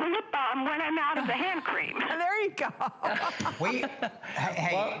going to use the lip balm when I'm out of the hand cream. There you go.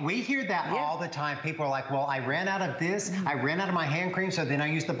 We hear that all the time. People are like, well, I ran out of this, I ran out of my hand cream, so then I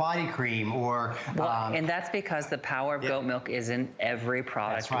used the body cream, or... and that's because the power of goat milk is in every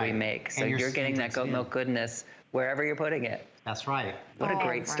product we make. So you're getting that goat milk goodness wherever you're putting it. That's right. What a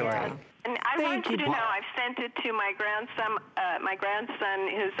great story. And I want you to know I've sent it to my grandson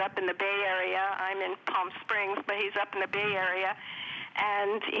who's up in the Bay Area. I'm in Palm Springs, but he's up in the Bay Area.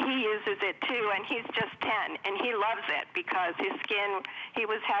 And he uses it too, and he's just 10, and he loves it because his skin, he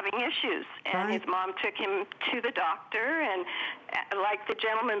was having issues. And his mom took him to the doctor, and like the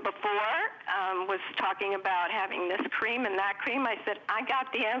gentleman before was talking about having this cream and that cream, I said, I got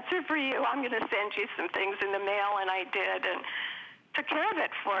the answer for you. I'm going to send you some things in the mail, and I did, and took care of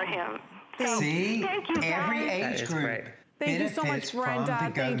it for him. So, thank you, guys. Every age group. Thank you so much,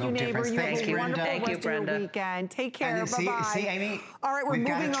 Brenda. Thank you, neighbor. You have a wonderful rest of your weekend. Take care. Bye-bye. See, Amy, all right, we're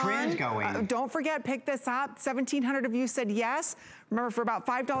moving on. We've got a trend going. Don't forget, pick this up. 1,700 of you said yes. Remember, for about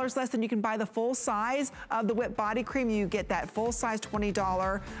 $5 less than you can buy the full size of the Whip Body Cream, you get that full size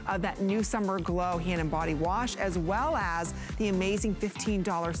 $20 of that new Summer Glow hand and body wash, as well as the amazing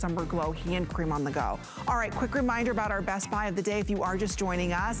 $15 Summer Glow hand cream on the go. All right, quick reminder about our best buy of the day if you are just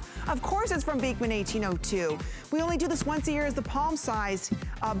joining us. Of course, it's from Beekman 1802. We only do this once a year as the palm size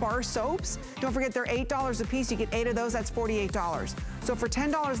bar soaps. Don't forget, they're $8 a piece. You get 8 of those, that's $48. So for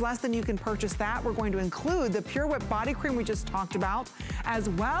 $10 less than you can purchase that, we're going to include the Pure Whip Body Cream we just talked about, as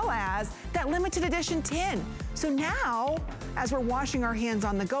well as that limited edition tin. So now, as we're washing our hands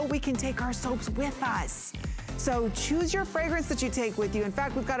on the go, we can take our soaps with us. So choose your fragrance that you take with you. In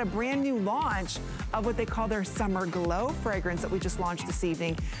fact, we've got a brand new launch of what they call their Summer Glow fragrance that we just launched this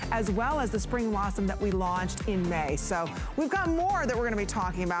evening, as well as the Spring Blossom that we launched in May. So we've got more that we're gonna be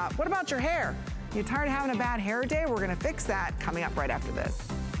talking about. What about your hair? You tired of having a bad hair day? We're gonna fix that coming up right after this.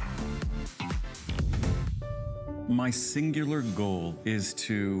 My singular goal is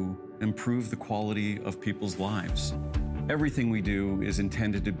to improve the quality of people's lives. Everything we do is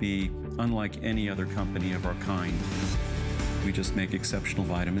intended to be unlike any other company of our kind. We just make exceptional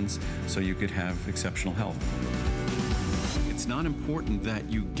vitamins so you could have exceptional health. It's not important that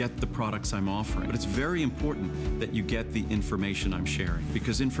you get the products I'm offering, but it's very important that you get the information I'm sharing,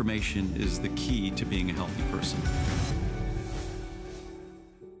 because information is the key to being a healthy person.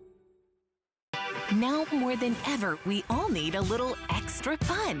 Now more than ever, we all need a little extra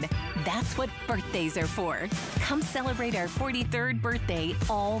fun. That's what birthdays are for. Come celebrate our 43rd birthday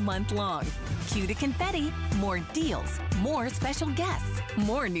all month long. Cue to confetti, more deals, more special guests,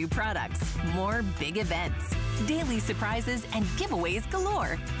 more new products, more big events, daily surprises, and giveaways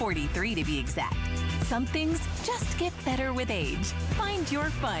galore. 43 to be exact. Some things just get better with age. Find your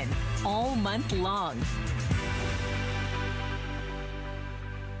fun all month long.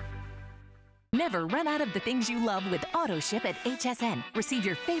 Never run out of the things you love with AutoShip at HSN. Receive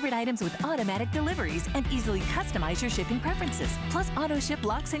your favorite items with automatic deliveries and easily customize your shipping preferences. Plus, AutoShip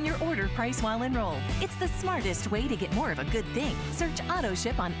locks in your order price while enrolled. It's the smartest way to get more of a good thing. Search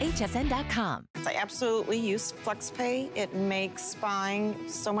AutoShip on hsn.com. I absolutely use FlexPay. It makes buying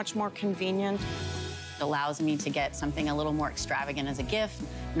so much more convenient. Allows me to get something a little more extravagant as a gift,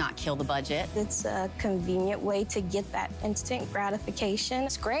 not kill the budget. It's a convenient way to get that instant gratification.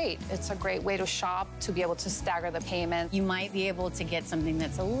 It's great. It's a great way to shop, to be able to stagger the payment. You might be able to get something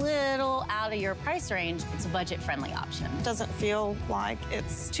that's a little out of your price range. It's a budget-friendly option. It doesn't feel like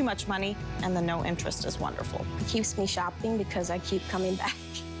it's too much money, and the no interest is wonderful. It keeps me shopping because I keep coming back.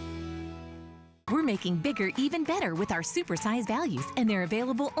 We're making bigger even better with our supersize values, and they're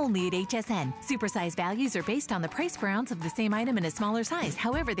available only at HSN. Supersize values are based on the price per ounce of the same item in a smaller size.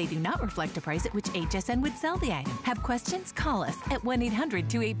 However, they do not reflect a price at which HSN would sell the item. Have questions? Call us at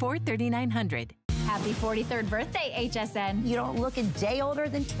 1-800-284-3900. Happy 43rd birthday, HSN. You don't look a day older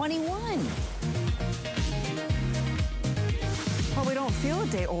than 21. Well, we don't feel a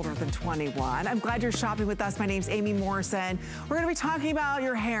day older than 21. I'm glad you're shopping with us. My name's Amy Morrison. We're gonna be talking about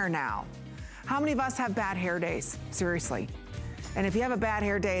your hair now. How many of us have bad hair days? Seriously. And if you have a bad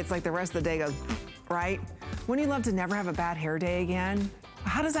hair day, it's like the rest of the day goes, right? Wouldn't you love to never have a bad hair day again?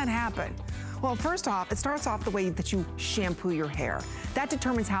 How does that happen? Well, first off, it starts off the way that you shampoo your hair. That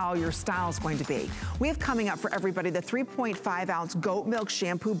determines how your style is going to be. We have coming up for everybody the 3.5 ounce goat milk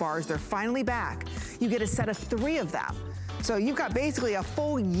shampoo bars. They're finally back. You get a set of 3 of them. So you've got basically a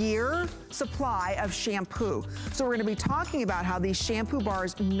full year supply of shampoo. So we're gonna be talking about how these shampoo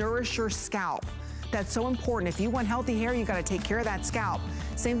bars nourish your scalp. That's so important. If you want healthy hair, you gotta take care of that scalp.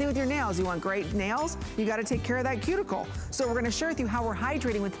 Same thing with your nails. You want great nails, you gotta take care of that cuticle. So we're gonna share with you how we're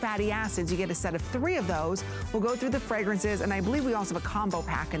hydrating with fatty acids. You get a set of 3 of those. We'll go through the fragrances, and I believe we also have a combo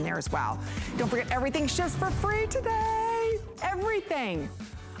pack in there as well. Don't forget, everything ships for free today. Everything.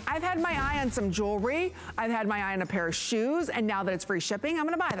 I've had my eye on some jewelry, I've had my eye on a pair of shoes, and now that it's free shipping, I'm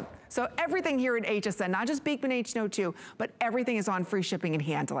gonna buy them. So everything here at HSN, not just Beekman H&O2, but everything is on free shipping and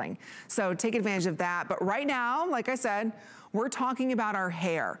handling. So take advantage of that. But right now, like I said, we're talking about our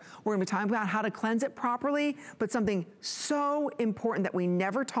hair. We're gonna be talking about how to cleanse it properly, but something so important that we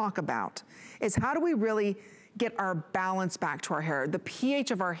never talk about is how do we really get our balance back to our hair. The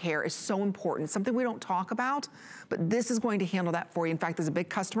pH of our hair is so important. It's something we don't talk about, but this is going to handle that for you. In fact, there's a big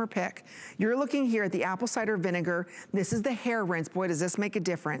customer pick. You're looking here at the apple cider vinegar. This is the hair rinse. Boy, does this make a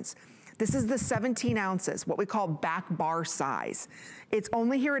difference. This is the 17 ounces, what we call back bar size. It's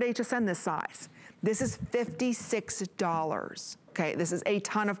only here at HSN this size. This is $56. Okay, this is a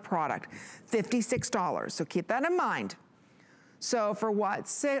ton of product. $56, so keep that in mind. So for what,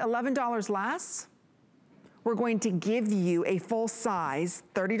 say $11 less? We're going to give you a full size,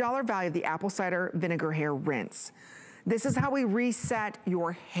 $30 value of the apple cider vinegar hair rinse. This is how we reset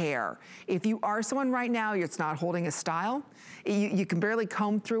your hair. If you are someone right now, it's not holding a style, you can barely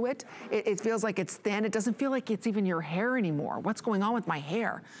comb through it. It feels like it's thin. It doesn't feel like it's even your hair anymore. What's going on with my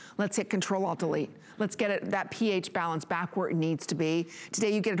hair? Let's hit Control-Alt-Delete. Let's get it, that pH balance back where it needs to be.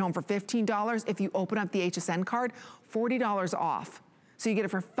 Today you get it home for $15. If you open up the HSN card, $40 off. So you get it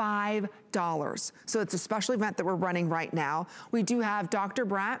for $5. So it's a special event that we're running right now. We do have Dr.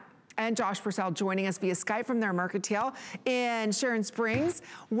 Bratt and Josh Purcell joining us via Skype from their Mercantile in Sharon Springs.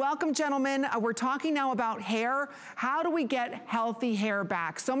 Welcome, gentlemen. We're talking now about hair. How do we get healthy hair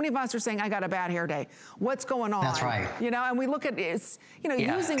back? So many of us are saying, I got a bad hair day. What's going on? That's right. You know, and we look at it's, you know,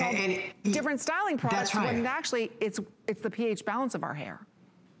 using all different styling products, that's right. when actually it's the pH balance of our hair.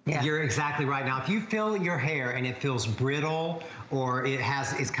 Yeah. You're exactly right. Now, if you feel your hair and it feels brittle, or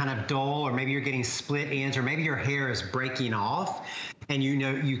it's kind of dull, or maybe you're getting split ends, or maybe your hair is breaking off, and you know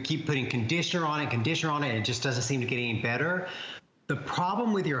you keep putting conditioner on it, and it just doesn't seem to get any better. The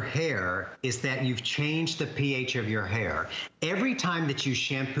problem with your hair is that you've changed the pH of your hair. Every time that you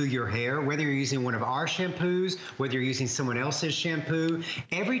shampoo your hair, whether you're using one of our shampoos, whether you're using someone else's shampoo,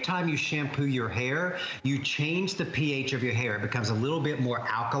 every time you shampoo your hair, you change the pH of your hair. It becomes a little bit more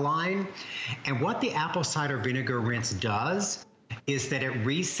alkaline. And what the apple cider vinegar rinse does is that it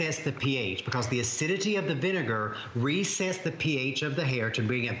resets the pH, because the acidity of the vinegar resets the pH of the hair to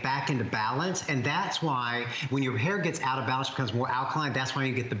bring it back into balance. And that's why when your hair gets out of balance, it becomes more alkaline. That's why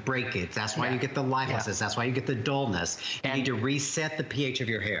you get the breakage. That's why you get the lifelessness. That's why you get the dullness. You need to reset the pH of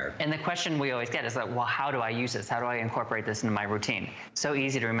your hair. And the question we always get is like, well, how do I use this? How do I incorporate this into my routine? So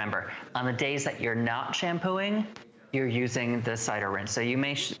easy to remember. On the days that you're not shampooing, you're using the cider rinse. So you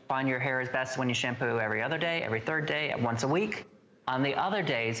may find your hair is best when you shampoo every other day, every third day, once a week. On the other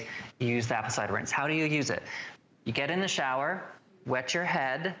days, you use the apple cider rinse. How do you use it? You get in the shower, wet your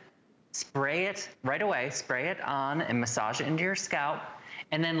head, spray it right away, spray it on and massage it into your scalp,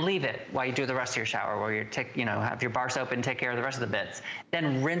 and then leave it while you do the rest of your shower, where you have your bar soap and take care of the rest of the bits.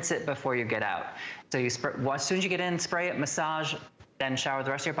 Then rinse it before you get out. So you spray, as soon as you get in, spray it, massage, then shower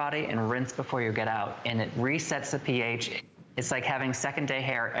the rest of your body and rinse before you get out. And it resets the pH. It's like having second day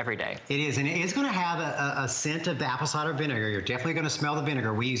hair every day. It is, and it is going to have a scent of the apple cider vinegar. You're definitely going to smell the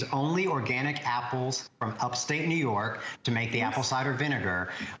vinegar. We use only organic apples from upstate New York to make the apple cider vinegar.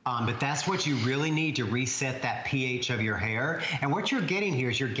 But that's what you really need to reset that pH of your hair. And what you're getting here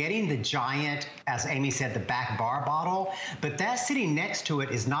is you're getting the giant, as Amy said, the back bar bottle. But that sitting next to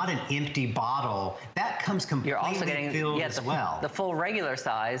it is not an empty bottle. That comes completely filled as well. The full regular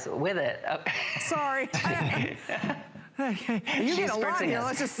size with it. Sorry. You get a lot here,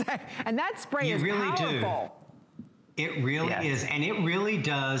 let's just say. And that spray is powerful. It really is. And it really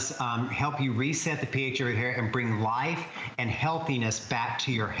does help you reset the pH of your hair and bring life and healthiness back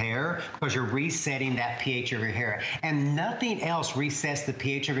to your hair, because you're resetting that pH of your hair. And nothing else resets the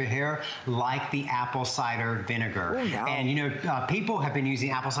pH of your hair like the apple cider vinegar. Oh, no. And, you know, people have been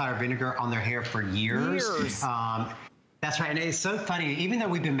using apple cider vinegar on their hair for years. That's right, and it's so funny, even though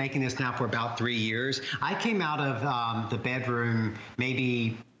we've been making this now for about 3 years, I came out of the bedroom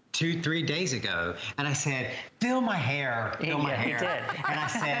maybe 2-3 days ago, and I said, feel my hair, feel my hair. He did. And I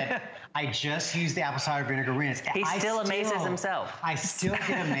said, I just used the apple cider vinegar rinse. He still amazes himself. I still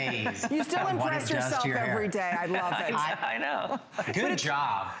get amazed. You still impress yourself every day. I love it. I know. Good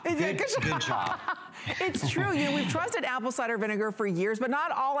job. Good job. It's true. You know, we've trusted apple cider vinegar for years, but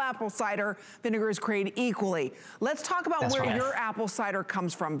not all apple cider vinegar is created equally. Let's talk about where your apple cider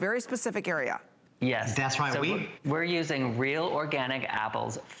comes from. Very specific area. Yes. That's right. So we're using real organic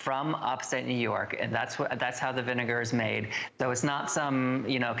apples from upstate New York, and that's how the vinegar is made. So it's not some,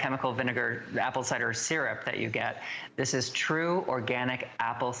 chemical vinegar, apple cider syrup that you get. This is true organic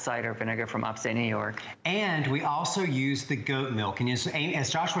apple cider vinegar from upstate New York. And we also use the goat milk. And as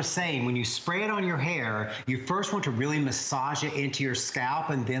Josh was saying, when you spray it on your hair, you first want to really massage it into your scalp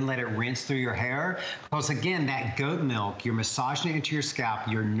and then let it rinse through your hair. Because again, that goat milk, you're massaging it into your scalp,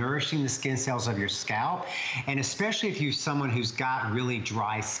 you're nourishing the skin cells of your scalp. And especially if you're someone who's got really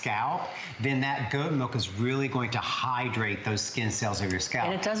dry scalp, then that goat milk is really going to hydrate those skin cells of your scalp.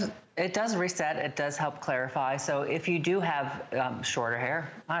 And it does reset. It does help clarify. So if you do have shorter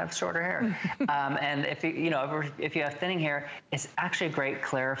hair, I have shorter hair, and if you have thinning hair, it's actually a great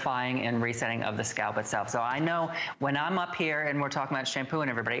clarifying and resetting of the scalp itself. So I know when I'm up here and we're talking about shampoo and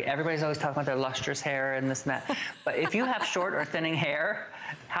everybody's always talking about their lustrous hair and this and that. But if you have short or thinning hair,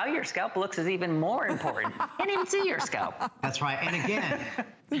 how your scalp looks is even more important. You can't even see your scalp. That's right. And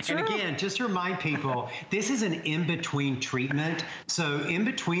again, just to remind people, this is an in-between treatment. So in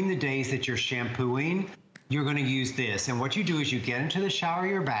between the days that you're shampooing, you're going to use this. And what you do is you get into the shower or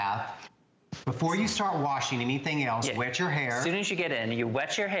your bath. Before you start washing anything else, wet your hair. As soon as you get in, you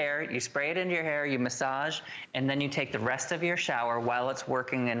wet your hair, you spray it into your hair, you massage, and then you take the rest of your shower while it's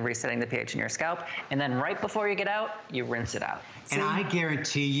working and resetting the pH in your scalp. And then right before you get out, you rinse it out. And I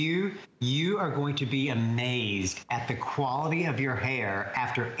guarantee you, you are going to be amazed at the quality of your hair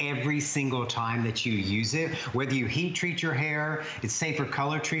after every single time that you use it. Whether you heat treat your hair, it's safe for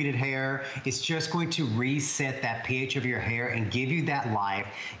color treated hair, it's just going to reset that pH of your hair and give you that life,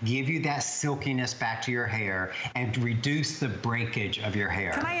 give you that silkiness back to your hair, and reduce the breakage of your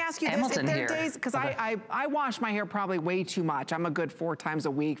hair. Can I ask you this? If there are days, because I wash my hair probably way too much. I'm a good 4 times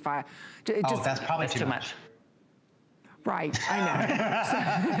a week. That's probably too much. Right, I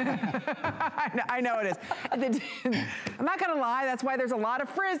know. I know it is. I'm not gonna lie, that's why there's a lot of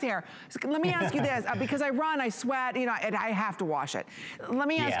frizz here. So let me ask you this, because I run, I sweat, and I have to wash it. Let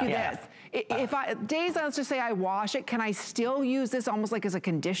me ask you this. If let's just say I wash it, can I still use this almost like as a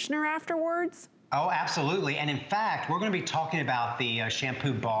conditioner afterwards? Oh, absolutely. And in fact, we're going to be talking about the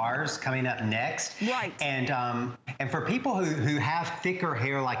shampoo bars coming up next. Right. And for people who have thicker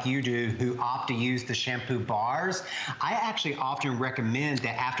hair like you do, who opt to use the shampoo bars, I actually often recommend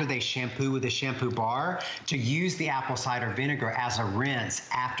that after they shampoo with the shampoo bar, to use the apple cider vinegar as a rinse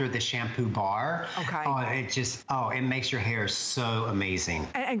after the shampoo bar. Okay. It makes your hair so amazing.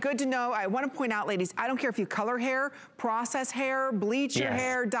 And good to know. I want to point out, ladies, I don't care if you color hair, process hair, bleach your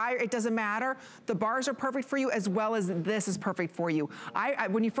hair, dye, it doesn't matter. The bars are perfect for you, as well as this is perfect for you.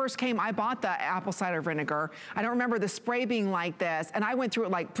 When you first came, I bought the apple cider vinegar. I don't remember the spray being like this, and I went through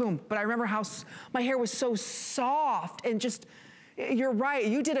it like boom, but I remember how my hair was so soft and just, you're right.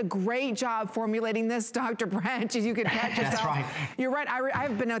 You did a great job formulating this, Dr. Brent, as you could catch yourself. That's right. You're right.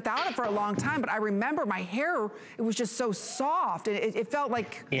 I've been without it for a long time, but I remember my hair, it was just so soft. It felt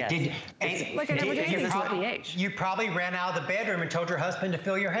like, like I never did anything to it. You probably ran out of the bedroom and told your husband to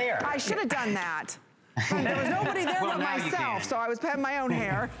fill your hair. I should have done that. There was nobody there but myself, so I was petting my own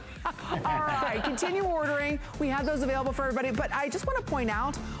hair. All right, continue ordering. We have those available for everybody, but I just want to point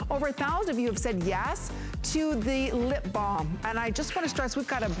out, over 1,000 of you have said yes to the lip balm. And I just want to stress, we've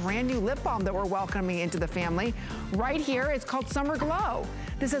got a brand new lip balm that we're welcoming into the family right here. It's called Summer Glow.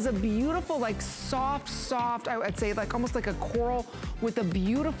 This is a beautiful, like soft, I would say like almost like a coral with a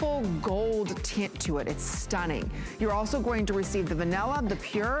beautiful gold tint to it. It's stunning. You're also going to receive the vanilla, the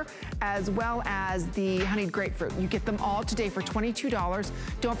pure, as well as the honeyed grapefruit. You get them all today for $22.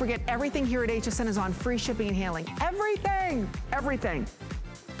 Don't forget, everything here at HSN is on free shipping and handling. Everything.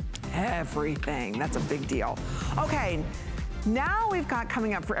 That's a big deal. Okay, now we've got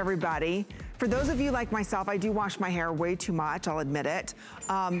coming up for everybody. For those of you like myself, I do wash my hair way too much, I'll admit it.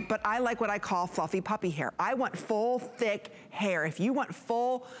 But I like what I call fluffy puppy hair. I want full, thick hair. If you want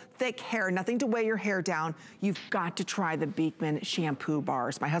full, thick hair, nothing to weigh your hair down, you've got to try the Beekman shampoo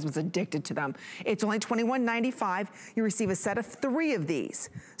bars. My husband's addicted to them. It's only $21.95. You receive a set of 3 of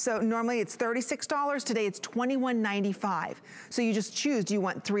these. So normally it's $36. Today it's $21.95. So you just choose, do you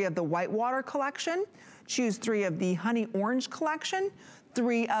want 3 of the Whitewater collection? Choose 3 of the Honey Orange collection,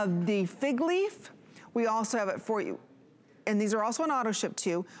 3 of the Fig Leaf. We also have it for you, and these are also on auto ship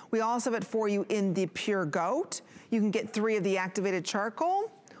too. We also have it for you in the Pure Goat. You can get 3 of the Activated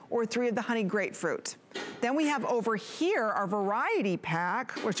Charcoal or 3 of the Honey Grapefruit. Then we have over here our variety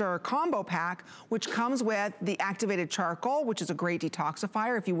pack, which are a combo pack, which comes with the Activated Charcoal, which is a great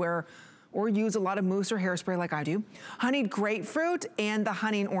detoxifier if you wear or use a lot of mousse or hairspray like I do, honeyed grapefruit, and the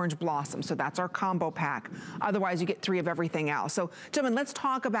honey and orange blossom. So that's our combo pack. Otherwise, you get 3 of everything else. So, gentlemen, let's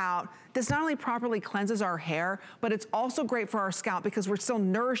talk about this. Not only properly cleanses our hair, but it's also great for our scalp because we're still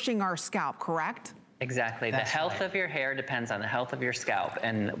nourishing our scalp, correct? Exactly. The health of your hair depends on the health of your scalp.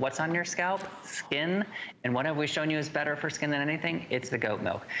 And what's on your scalp? Skin. And what have we shown you is better for skin than anything? It's the goat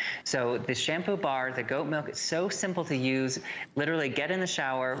milk. So the shampoo bar, the goat milk, it's so simple to use. Literally get in the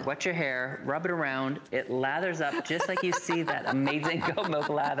shower, wet your hair, rub it around. It lathers up just like you see that amazing goat milk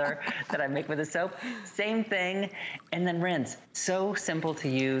lather that I make with the soap. Same thing. And then rinse. So simple to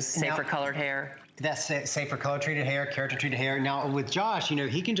use, safe for colored hair. That's safe for color treated hair, keratin treated hair. Now with Josh, you know,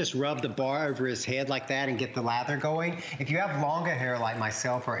 he can just rub the bar over his head like that and get the lather going. If you have longer hair like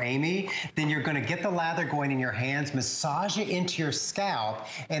myself or Amy, then you're gonna get the lather going in your hands, massage it into your scalp,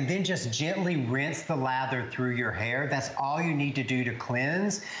 and then just gently rinse the lather through your hair. That's all you need to do to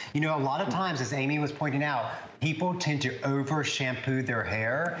cleanse. You know, a lot of times, as Amy was pointing out, people tend to over shampoo their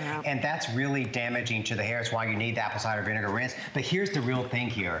hair, and that's really damaging to the hair. It's why you need the apple cider vinegar rinse. But here's the real thing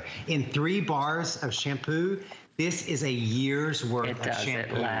here. In 3 bars of shampoo, this is a year's worth of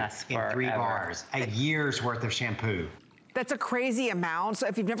shampoo. It lasts in 3 bars. A year's worth of shampoo. That's a crazy amount. So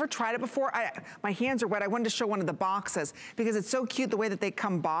if you've never tried it before, my hands are wet. I wanted to show one of the boxes because it's so cute the way that they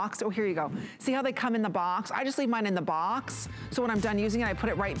come boxed. Oh, here you go. See how they come in the box? I just leave mine in the box. So when I'm done using it, I put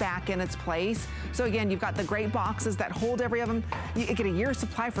it right back in its place. So again, you've got the great boxes that hold every of them. You get a year's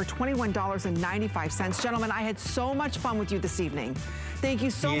supply for $21.95. Gentlemen, I had so much fun with you this evening. Thank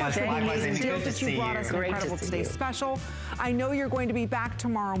you so much for the amazing deals that you brought us. An incredible today's special. I know you're going to be back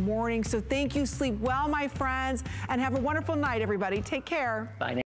tomorrow morning. So thank you. Sleep well, my friends, and have a wonderful night, everybody. Take care. Bye.